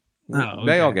no. Okay.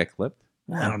 They all get clipped.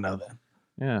 I don't know that.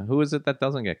 Yeah, who is it that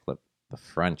doesn't get clipped? The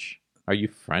French. Are you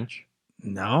French?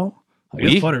 No. I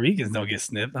guess Puerto Ricans don't get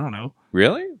snipped. I don't know.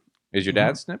 Really? Is your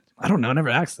dad snipped? I don't know. I never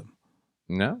asked him.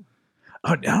 No.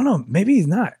 Oh, I don't know. Maybe he's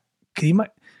not. He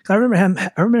might. I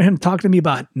remember him talking to me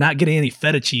about not getting any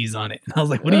feta cheese on it. And I was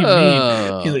like, "What do you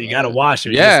mean?" He's like, "You got to wash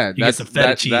it." Yeah, you get some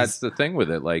feta cheese. That's the thing with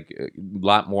it. Like, a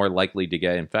lot more likely to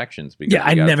get infections. Because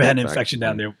I never had an infection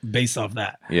down there based off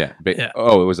that. Yeah.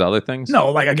 Oh, it was other things?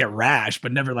 No, like I get rash,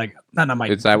 but never like not on my.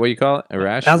 Is that what you call it? A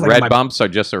rash? Like red bumps are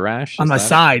just a rash on my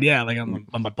side. Yeah, like on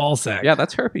my ball sack. Yeah,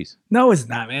 that's herpes. No, it's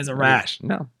not, man. It's a rash.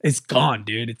 No, it's gone,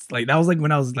 dude. It's like that was like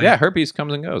when I was like. Yeah, herpes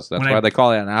comes and goes. That's why they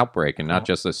call it an outbreak and not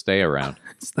just a stay around.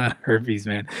 It's not herpes,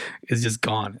 man. It's just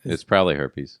gone. It's probably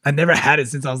herpes. I never had it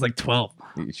since I was like 12.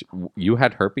 You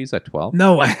had herpes at 12?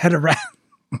 No, I had a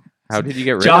How did you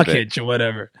get rid of it? Jock itch or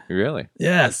whatever. Really?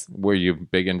 Yes. Were you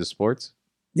big into sports?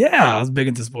 Yeah, I was big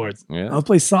into sports. Yeah. I was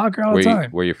play soccer all the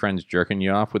time. Were your friends jerking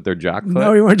you off with their jock foot?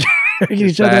 No, we weren't jerking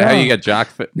each other off. How you get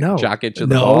jock itch of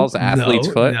the balls? Athlete's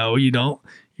foot? No, you don't.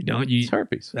 You don't. It's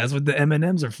herpes. That's what the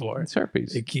M&Ms are for. It's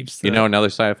herpes. It keeps. You know another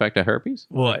side effect of herpes?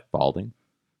 What? Balding.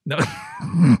 No,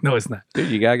 no, it's not. Dude,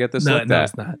 you gotta get this looked at. No,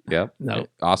 it's not. Yep. No.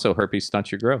 Also, herpes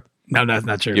stunts your growth. No, that's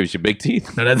not true. Gives you big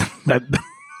teeth. No,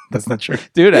 that's not true.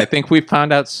 Dude, I think we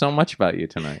found out so much about you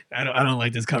tonight. I don't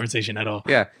like this conversation at all.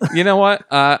 Yeah. You know what?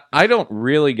 I don't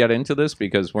really get into this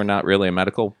because we're not really a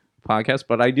medical podcast,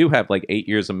 but I do have like 8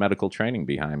 years of medical training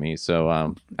behind me. So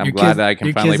I'm glad that I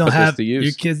can finally put this to use.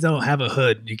 Your kids don't have a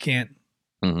hood. You can't.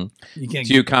 Mm-hmm. You can't.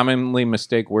 Do you commonly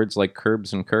mistake words like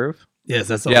curbs and curve? Yes,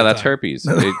 that's that's herpes.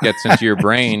 It gets into your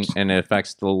brain and it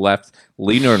affects the left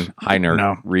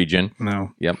Lieberheiner region.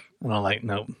 No. Yep. I don't like.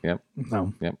 No. Yep.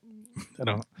 No. Yep. I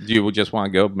don't. Do you just want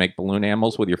to go make balloon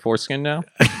animals with your foreskin now?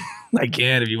 I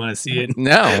can if you want to see it.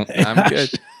 No, I'm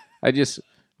good.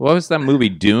 What was that movie,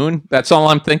 Dune? That's all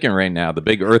I'm thinking right now. The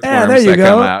big earthworms that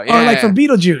come out. Yeah. Or like from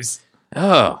Beetlejuice.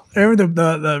 Oh. Remember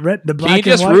the red, the black Can you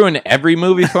just and white? ruin every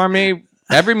movie for me?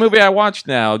 Every movie I watch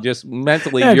now, just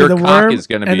mentally, your cock is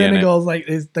going to be in it. And then it goes like,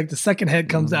 it's like the second head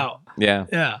comes out. Yeah.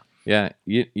 Yeah. Yeah.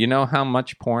 You know how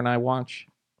much porn I watch?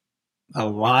 A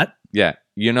lot? Yeah.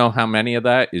 You know how many of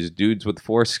that is dudes with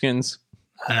foreskins?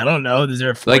 I don't know. Is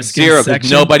there a foreskin like zero,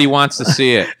 because nobody wants to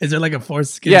see it. Is there like a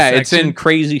foreskin Yeah, section? it's in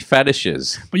crazy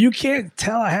fetishes. But you can't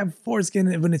tell I have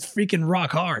foreskin when it's freaking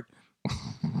rock hard.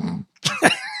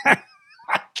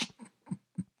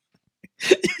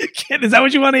 You can't. Is that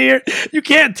what you want to hear? You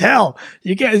can't tell.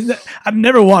 You can't. I've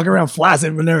never walked around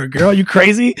flaccid when they're a girl. You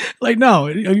crazy? Like, no.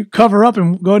 You cover up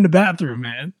and go in the bathroom,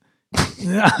 man.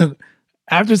 Yeah.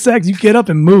 After sex, you get up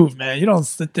and move, man. You don't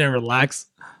sit there and relax.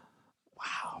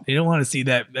 Wow. You don't want to see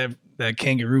that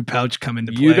kangaroo pouch come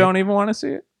into play. You don't even want to see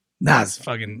it? Nah, it's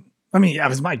fucking. I mean, yeah, it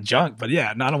was my junk, but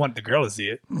yeah, no, I don't want the girl to see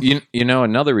it. You know,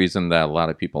 another reason that a lot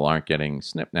of people aren't getting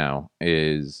snipped now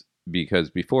is because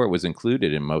before it was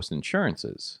included in most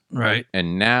insurances. Right.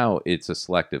 And now it's a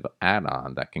selective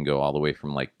add-on that can go all the way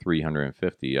from like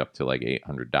 $350 up to like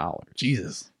 $800.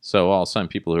 Jesus. So all of a sudden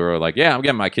people who are like, yeah, I'm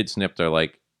getting my kid snipped are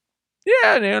like,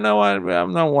 yeah, you know what?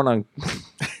 I'm not want to.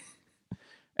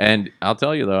 And I'll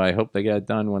tell you though, I hope they get it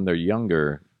done when they're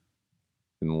younger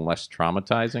and less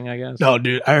traumatizing, I guess. No,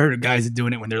 dude, I heard of guys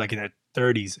doing it when they're like in their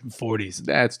 30s and 40s.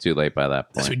 That's too late by that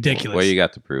point. That's ridiculous. What you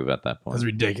got to prove at that point? That's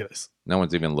ridiculous. No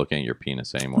one's even looking at your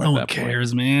penis anymore. No one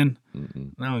cares, man.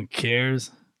 Mm-mm. No one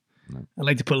cares. No. I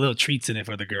like to put little treats in it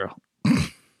for the girl.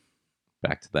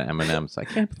 Back to the M&Ms. I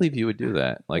can't believe you would do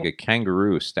that. Like a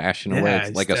kangaroo stashing away.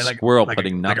 It's like a squirrel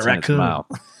putting nuts in its mouth.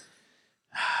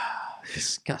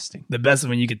 Disgusting. The best is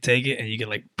when you could take it and you could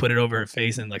like put it over her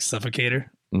face and like suffocate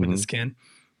her with the skin.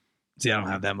 See, I don't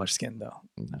have that much skin though.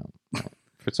 No.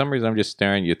 For some reason, I'm just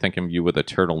staring at you, thinking of you with a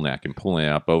turtleneck and pulling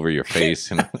it up over your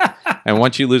face. And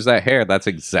once you lose that hair, that's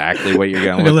exactly what you're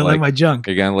going to look like. My junk.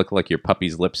 You're going to look like your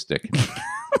puppy's lipstick.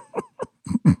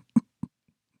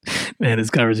 Man, this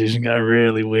conversation got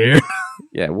really weird.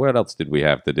 Yeah, what else did we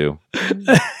have to do?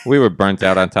 We were burnt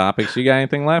out on topics. You got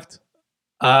anything left?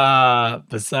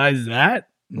 Besides that,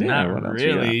 Yeah, not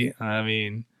really. I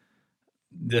mean,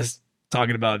 just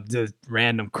talking about just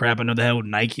random crap. I know the whole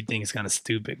Nike thing is kind of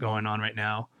stupid going on right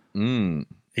now. You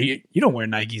don't wear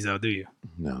Nikes though, do you?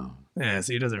 No. Yeah,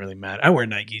 so it doesn't really matter. I wear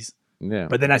Nikes. Yeah.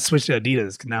 But then I switched to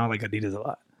Adidas because now I like Adidas a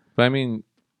lot. But I mean,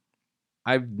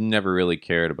 I've never really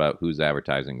cared about who's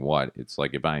advertising what. It's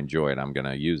like if I enjoy it, I'm going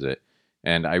to use it.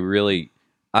 And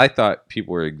I thought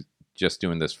people were just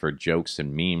doing this for jokes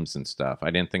and memes and stuff.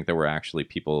 I didn't think there were actually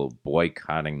people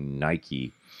boycotting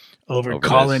Nike over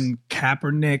Colin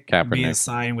Kaepernick being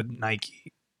signed with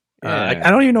Nike. Yeah.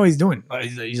 I don't even know what he's doing.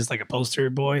 He's just like a poster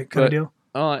boy kind of deal.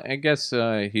 Oh, I guess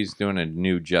he's doing a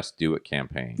new Just Do It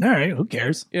campaign. All right, who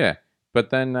cares? Yeah. But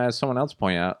then someone else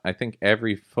pointed out, I think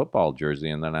every football jersey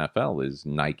in the NFL is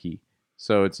Nike.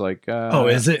 So it's like...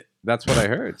 is it? That's what I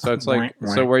heard. So it's like,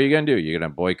 so what are you going to do? You're going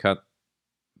to boycott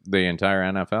the entire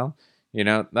NFL? You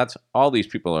know, that's all these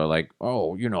people are like,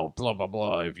 oh, you know, blah, blah,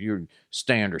 blah. If you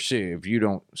stand or sit, if you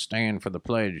don't stand for the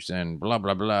pledge, then blah,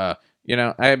 blah, blah. You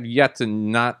know, I have yet to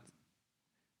not...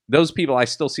 Those people, I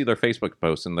still see their Facebook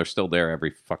posts, and they're still there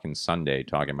every fucking Sunday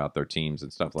talking about their teams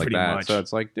and stuff like Pretty that. much. So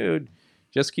it's like, dude,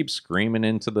 just keep screaming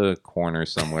into the corner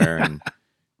somewhere, and,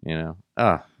 you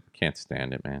know, can't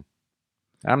stand it, man.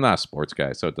 I'm not a sports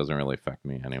guy, so it doesn't really affect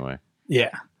me anyway.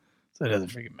 Yeah. So it doesn't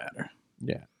freaking matter.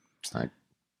 Yeah.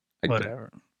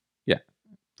 Whatever. Yeah.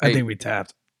 I think we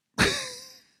tapped.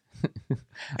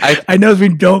 I know we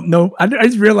don't know. I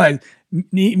just realized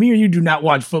me or you do not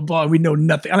watch football, and we know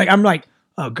nothing. I'm like,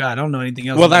 oh God, I don't know anything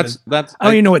else. Well, that's. I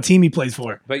don't even know what team he plays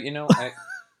for. But you know,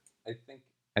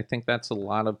 I think that's a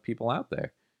lot of people out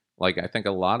there. Like, I think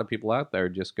a lot of people out there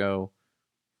just go,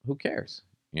 who cares?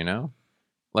 You know,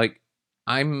 like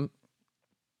I'm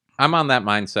on that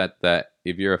mindset that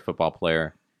if you're a football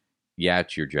player, yeah,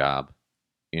 it's your job,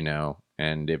 you know,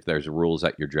 and if there's rules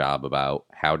at your job about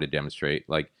how to demonstrate,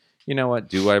 like, you know what,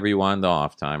 do whatever you want in the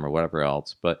off time or whatever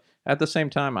else. But at the same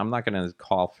time, I'm not going to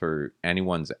call for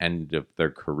anyone's end of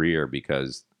their career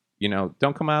because, you know,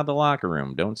 don't come out of the locker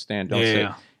room. Don't stand. Don't sit.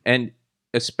 And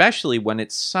especially when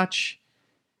it's such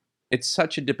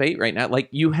a debate right now. Like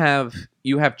you have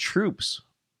troops,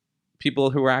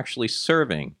 people who are actually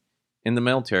serving in the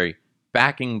military,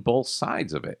 backing both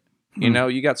sides of it. You know,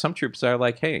 you got some troops that are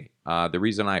like, hey, the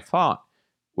reason I fought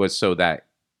was so that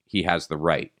he has the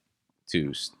right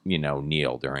to, you know,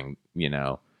 kneel during, you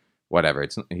know, whatever.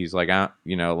 He's like,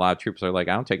 you know, a lot of troops are like,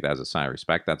 I don't take that as a sign of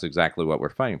respect. That's exactly what we're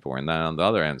fighting for. And then on the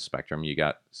other end of the spectrum, you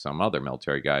got some other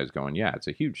military guys going, yeah, it's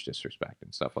a huge disrespect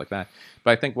and stuff like that.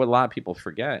 But I think what a lot of people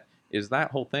forget is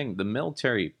that whole thing. The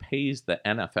military pays the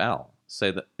NFL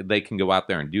so that they can go out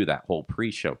there and do that whole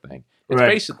pre-show thing. It's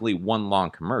basically one long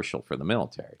commercial for the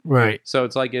military. Right. So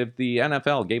it's like if the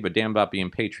NFL gave a damn about being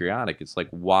patriotic, it's like,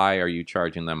 why are you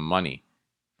charging them money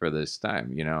for this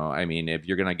time? You know, I mean, if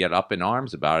you're going to get up in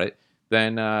arms about it,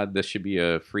 then this should be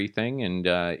a free thing. And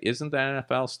isn't the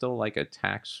NFL still like a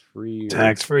tax-free?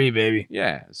 Tax-free, baby.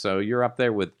 Yeah. So you're up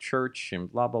there with church and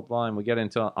blah, blah, blah. And we get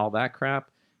into all that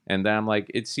crap. And then I'm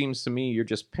like, it seems to me you're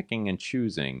just picking and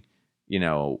choosing, you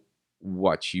know,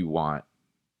 what you want.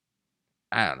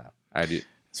 I don't know.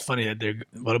 It's funny that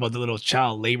what about the little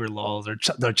child labor laws or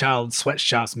the child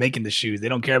sweatshops making the shoes? They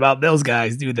don't care about those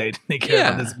guys, do they? They care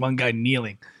about this one guy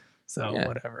kneeling. So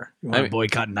whatever. You want to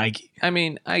boycott Nike. I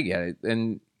mean, I get it.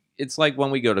 And it's like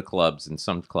when we go to clubs and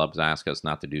some clubs ask us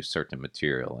not to do certain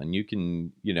material. And you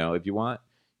can, you know, if you want,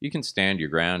 you can stand your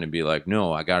ground and be like,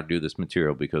 no, I got to do this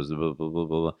material because blah, blah, blah,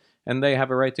 blah. And they have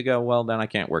a right to go, well, then I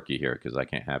can't work you here because I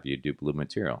can't have you do blue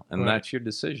material. And that's your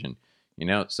decision, you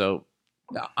know? So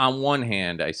on one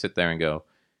hand, I sit there and go,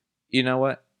 you know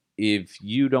what? If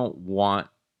you don't want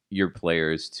your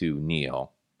players to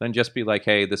kneel, then just be like,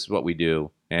 hey, this is what we do.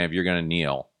 And if you're going to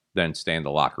kneel, then stay in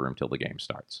the locker room till the game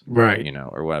starts. Right. You know,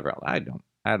 or whatever. I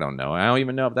don't know. I don't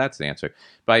even know if that's the answer.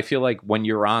 But I feel like when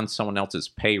you're on someone else's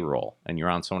payroll and you're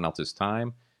on someone else's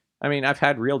time, I mean, I've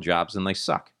had real jobs and they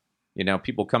suck. You know,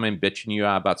 people come in bitching you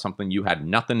out about something you had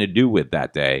nothing to do with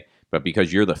that day. But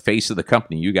because you're the face of the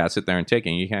company, you got to sit there and take it.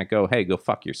 And you can't go, hey, go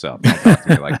fuck yourself. Don't talk to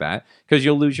me like that because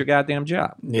you'll lose your goddamn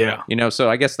job. Yeah. You know, so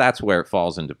I guess that's where it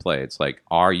falls into play. It's like,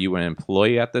 are you an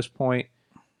employee at this point?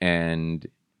 And,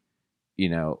 you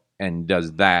know, and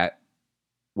does that,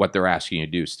 what they're asking you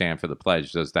to do, stand for the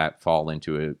pledge, does that fall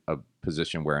into a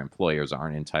position where employers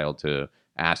aren't entitled to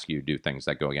ask you to do things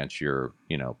that go against your,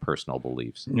 personal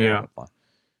beliefs. Yeah.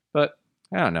 But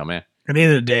I don't know, man. At the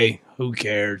end of the day, who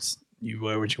cares? You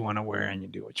wear what you want to wear and you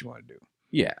do what you want to do.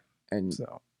 Yeah. And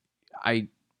so I'd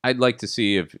like to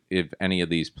see if any of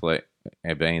these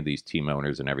team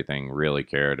owners and everything really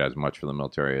cared as much for the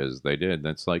military as they did.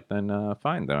 That's like, then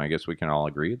fine. Then I guess we can all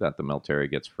agree that the military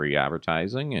gets free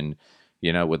advertising, and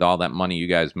with all that money you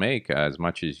guys make, as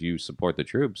much as you support the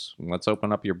troops, let's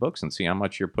open up your books and see how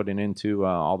much you're putting into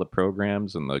all the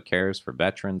programs and the cares for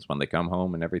veterans when they come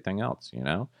home and everything else.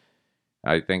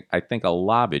 I think a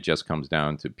lot of it just comes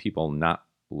down to people not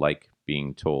like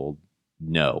being told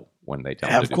no when they tell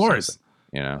them to do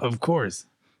something. Of course.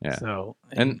 Yeah. So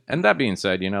and that being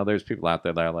said, there's people out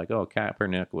there that are like, oh,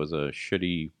 Kaepernick was a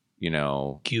shitty,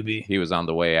 QB. He was on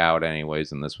the way out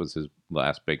anyways, and this was his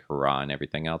last big hurrah and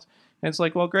everything else. And it's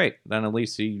like, well, great. Then at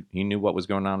least he knew what was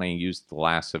going on and he used the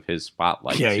last of his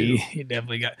spotlight. Yeah, he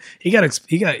definitely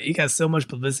got so much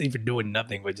publicity for doing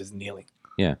nothing but just kneeling.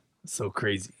 Yeah. So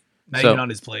crazy. Not even on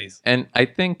his plays. And I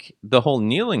think the whole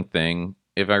kneeling thing,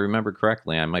 if I remember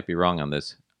correctly, I might be wrong on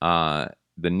this.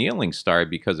 The kneeling started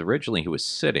because originally he was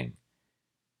sitting.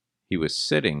 He was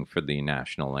sitting for the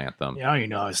national anthem. Yeah,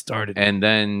 how it started. And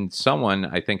then someone,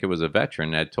 I think it was a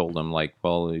veteran, had told him, like,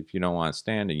 well, if you don't want to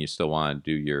stand and you still want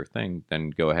to do your thing,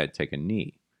 then go ahead, take a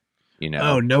knee.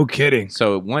 Oh, no kidding.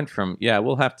 So it went from,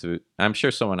 we'll have to, I'm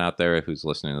sure someone out there who's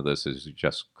listening to this is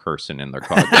just cursing in their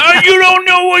car. Oh, you don't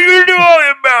know what you're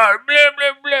talking about. Blah,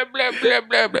 blah, blah, blah, blah,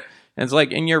 blah, blah. And it's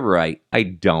like, and you're right. I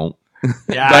don't.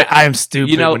 Yeah, but, I am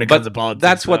stupid when it comes to politics.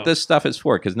 That's what this stuff is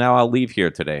for, because now I'll leave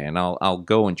here today and I'll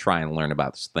go and try and learn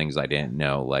about things I didn't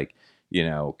know, like,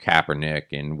 Kaepernick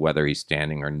and whether he's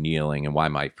standing or kneeling and why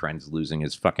my friend's losing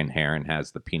his fucking hair and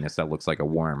has the penis that looks like a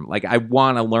worm. Like, I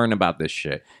want to learn about this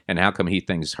shit. And how come he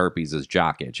thinks herpes is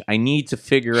jock itch? I need to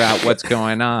figure out what's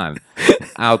going on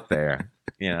out there.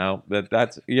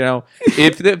 That's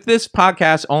if this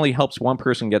podcast only helps one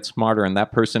person get smarter and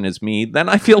that person is me, then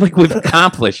I feel like we've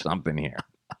accomplished something here.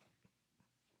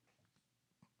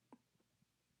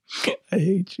 I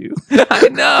hate you. I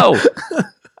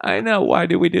know. Why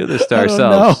do we do this to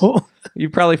ourselves? You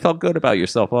probably felt good about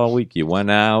yourself all week. You went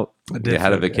out. You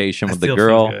had a vacation with the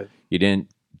girl. You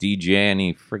didn't DJ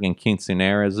any friggin'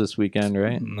 quinceaneras this weekend,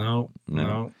 right? No.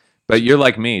 But you're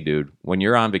like me, dude. When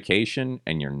you're on vacation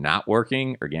and you're not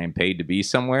working or getting paid to be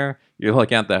somewhere, you're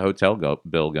looking at the hotel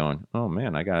bill going, oh,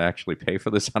 man, I got to actually pay for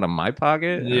this out of my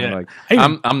pocket? Yeah.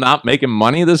 I'm not making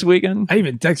money this weekend? I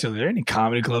even texted her, are there any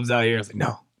comedy clubs out here? I was like,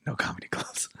 no comedy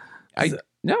clubs.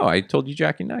 No, I told you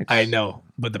Jackie Knights. I know,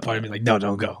 but the part of me like, no,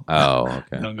 don't go. Oh,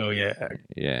 okay. Don't go yet.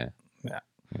 Yeah.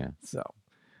 So,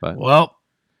 but well,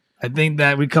 I think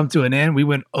that we come to an end. We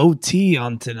went OT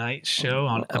on tonight's show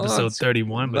on episode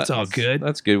 31, but it's all good.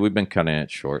 That's good. We've been cutting it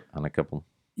short on a couple.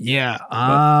 Yeah.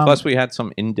 Plus, we had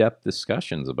some in-depth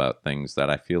discussions about things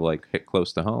that I feel like hit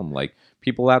close to home, like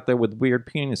people out there with weird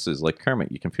penises, like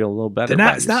Kermit. You can feel a little better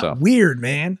about yourself. It's not weird,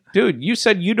 man. Dude, you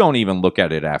said you don't even look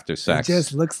at it after sex. It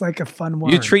just looks like a fun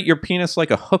one. You treat your penis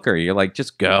like a hooker. You're like,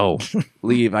 just go.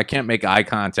 Leave. I can't make eye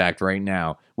contact right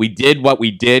now. We did what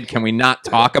we did. Can we not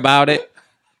talk about it?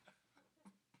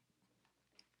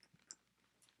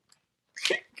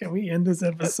 Can we end this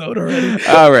episode already?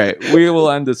 All right. We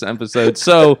will end this episode.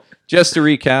 So, just to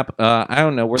recap, I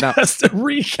don't know. We're not... Just to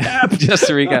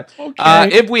recap.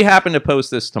 Okay. If we happen to post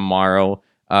this tomorrow,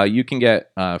 you can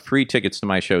get free tickets to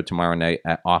my show tomorrow night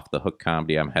at Off the Hook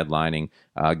Comedy. I'm headlining.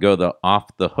 Go to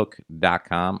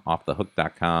offthehook.com.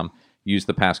 Use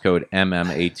the passcode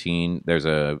MM18. There's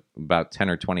about 10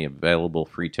 or 20 available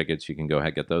free tickets. You can go ahead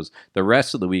and get those. The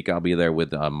rest of the week, I'll be there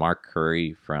with Mark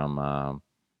Curry from...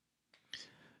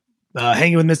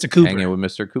 Hanging with Mr. Cooper. Hanging with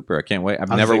Mr. Cooper. I can't wait. I've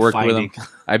never worked with him.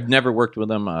 I've never worked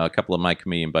with him. A couple of my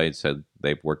comedian buddies said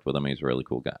they've worked with him. He's a really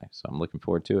cool guy. So I'm looking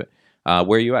forward to it.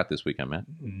 Where are you at this weekend, man?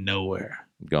 Nowhere.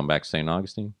 Going back to St.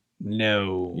 Augustine?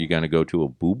 No. You going to go to a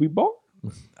booby bar?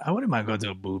 I wouldn't mind going to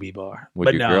a booby bar.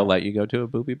 Would your girl let you go to a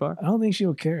booby bar? I don't think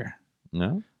she'll care.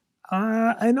 No?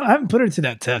 I know. I haven't put her to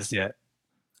that test yet.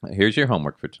 Here's your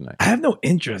homework for tonight. I have no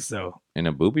interest, though. In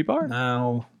a booby bar?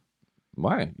 No.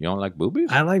 Why? You don't like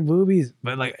boobies? I like boobies,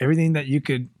 but like everything that you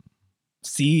could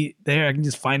see there, I can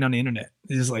just find on the internet.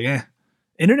 It's just like,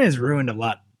 internet has ruined a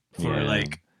lot for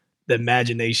like the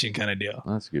imagination kind of deal.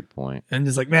 That's a good point. And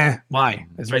just like, man, why?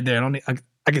 It's right there. I don't need,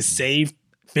 I could save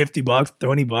 $50,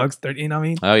 $20, 30. You know what I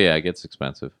mean? Oh yeah, it gets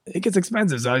expensive. It gets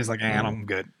expensive, so I was like, I'm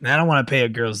good. And I don't want to pay a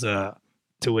girl's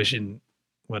tuition,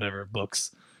 whatever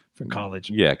books for college.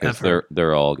 Yeah, because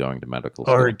they're all going to medical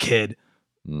school. Or a kid.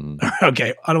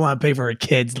 Okay, I don't want to pay for her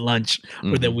kids' lunch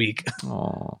for the week.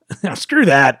 Oh, Screw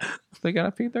that. They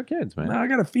gotta feed their kids, man. No, I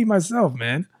gotta feed myself,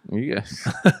 man. Yeah,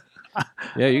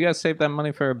 you gotta save that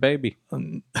money for a baby.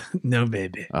 No,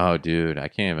 baby. Oh, dude, I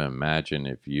can't even imagine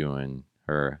if you and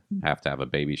her have to have a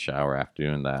baby shower after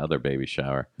doing that other baby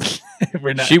shower.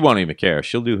 She won't even care.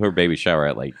 She'll do her baby shower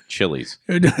at like Chili's.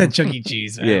 Chuck E.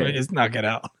 Cheese, man. Yeah. Just knock it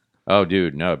out. Oh,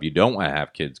 dude, no. If you don't want to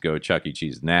have kids, go Chuck E.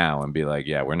 Cheese now and be like,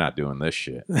 yeah, we're not doing this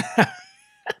shit. Yeah,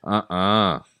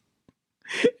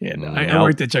 no, I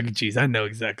worked at Chuck E. Cheese. I know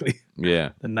exactly. Yeah.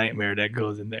 The nightmare that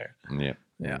goes in there. Yeah.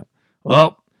 Yeah.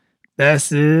 Well,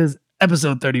 this is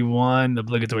episode 31, the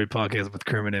obligatory podcast with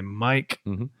Kermit and Myke.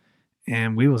 Mm-hmm.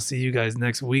 And we will see you guys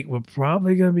next week. We're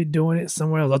probably going to be doing it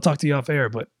somewhere else. I'll talk to you off air,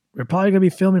 but we're probably going to be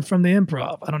filming from the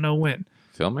Improv. I don't know when.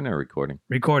 Filming or recording?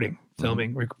 Recording.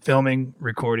 Filming. Filming,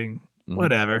 recording,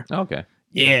 whatever. Okay.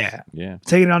 Yeah. Yeah.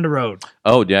 Taking it on the road.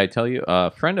 Oh, did I tell you?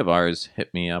 A friend of ours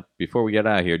hit me up before we get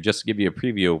out of here just to give you a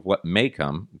preview of what may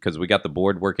come because we got the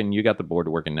board working. You got the board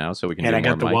working now, so we can do more And I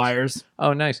got the mics. wires.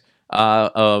 Oh, nice.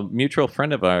 A mutual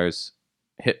friend of ours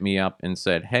hit me up and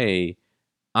said, hey,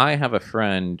 I have a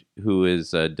friend who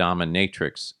is a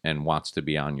dominatrix and wants to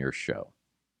be on your show.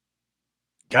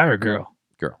 Guy or girl?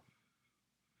 Girl.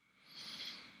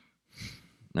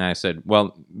 And I said,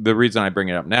 well, the reason I bring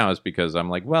it up now is because I'm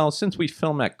like, well, since we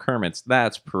film at Kermit's,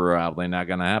 that's probably not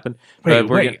going to happen.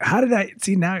 Wait, how did that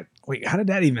how did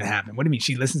that even happen? What do you mean?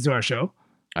 She listens to our show?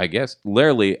 I guess.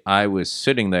 Literally, I was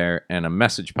sitting there and a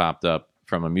message popped up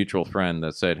from a mutual friend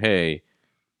that said, hey,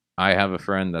 I have a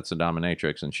friend that's a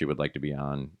dominatrix and she would like to be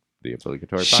on the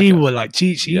obligatory podcast. She would like,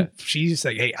 she's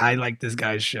like, hey, I like this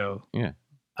guy's show. Yeah.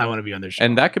 I want to be on their show.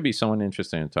 And that could be someone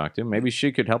interesting to talk to. Maybe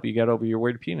she could help you get over your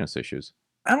weird penis issues.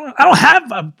 I don't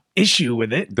have an issue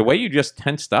with it. The way you just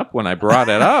tensed up when I brought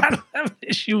it up. I don't have an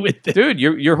issue with it. Dude,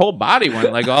 your whole body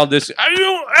went like all this.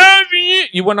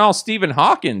 You went all Stephen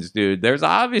Hawking's, dude. There's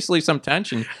obviously some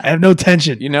tension. I have no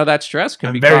tension. You know that stress can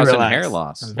I'm be very causing relaxed. hair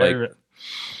loss. I'm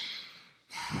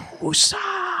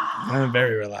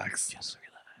very relaxed. Just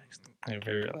relaxed. I'm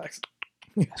very relaxed.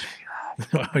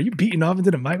 Are you beating off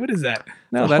into the mic? What is that?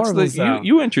 No, that's the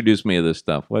you introduced me to this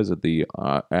stuff. What is it? The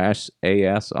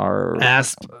ASR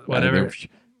ASP, whatever.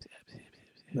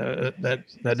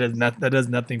 That does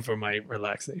nothing for my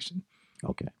relaxation.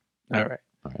 Okay. All right.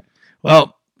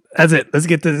 Well, that's it. Let's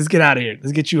get out of here.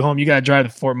 Let's get you home. You gotta drive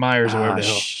to Fort Myers or wherever the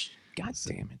hell. God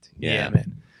damn it. Yeah,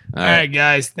 man. All right,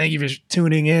 guys. Thank you for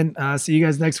tuning in. See you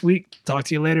guys next week. Talk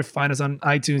to you later. Find us on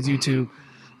iTunes, YouTube,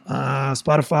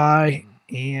 Spotify,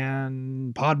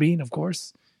 and Podbean, of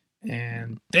course.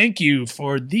 And thank you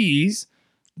for these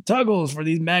toggles, for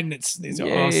these magnets. These are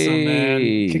awesome, man.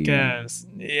 Kick ass.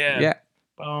 Yeah.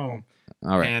 Boom.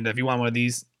 All right. And if you want one of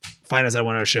these, find us at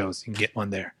one of our shows. You can get one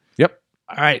there. Yep.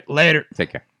 All right. Later.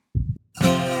 Take care.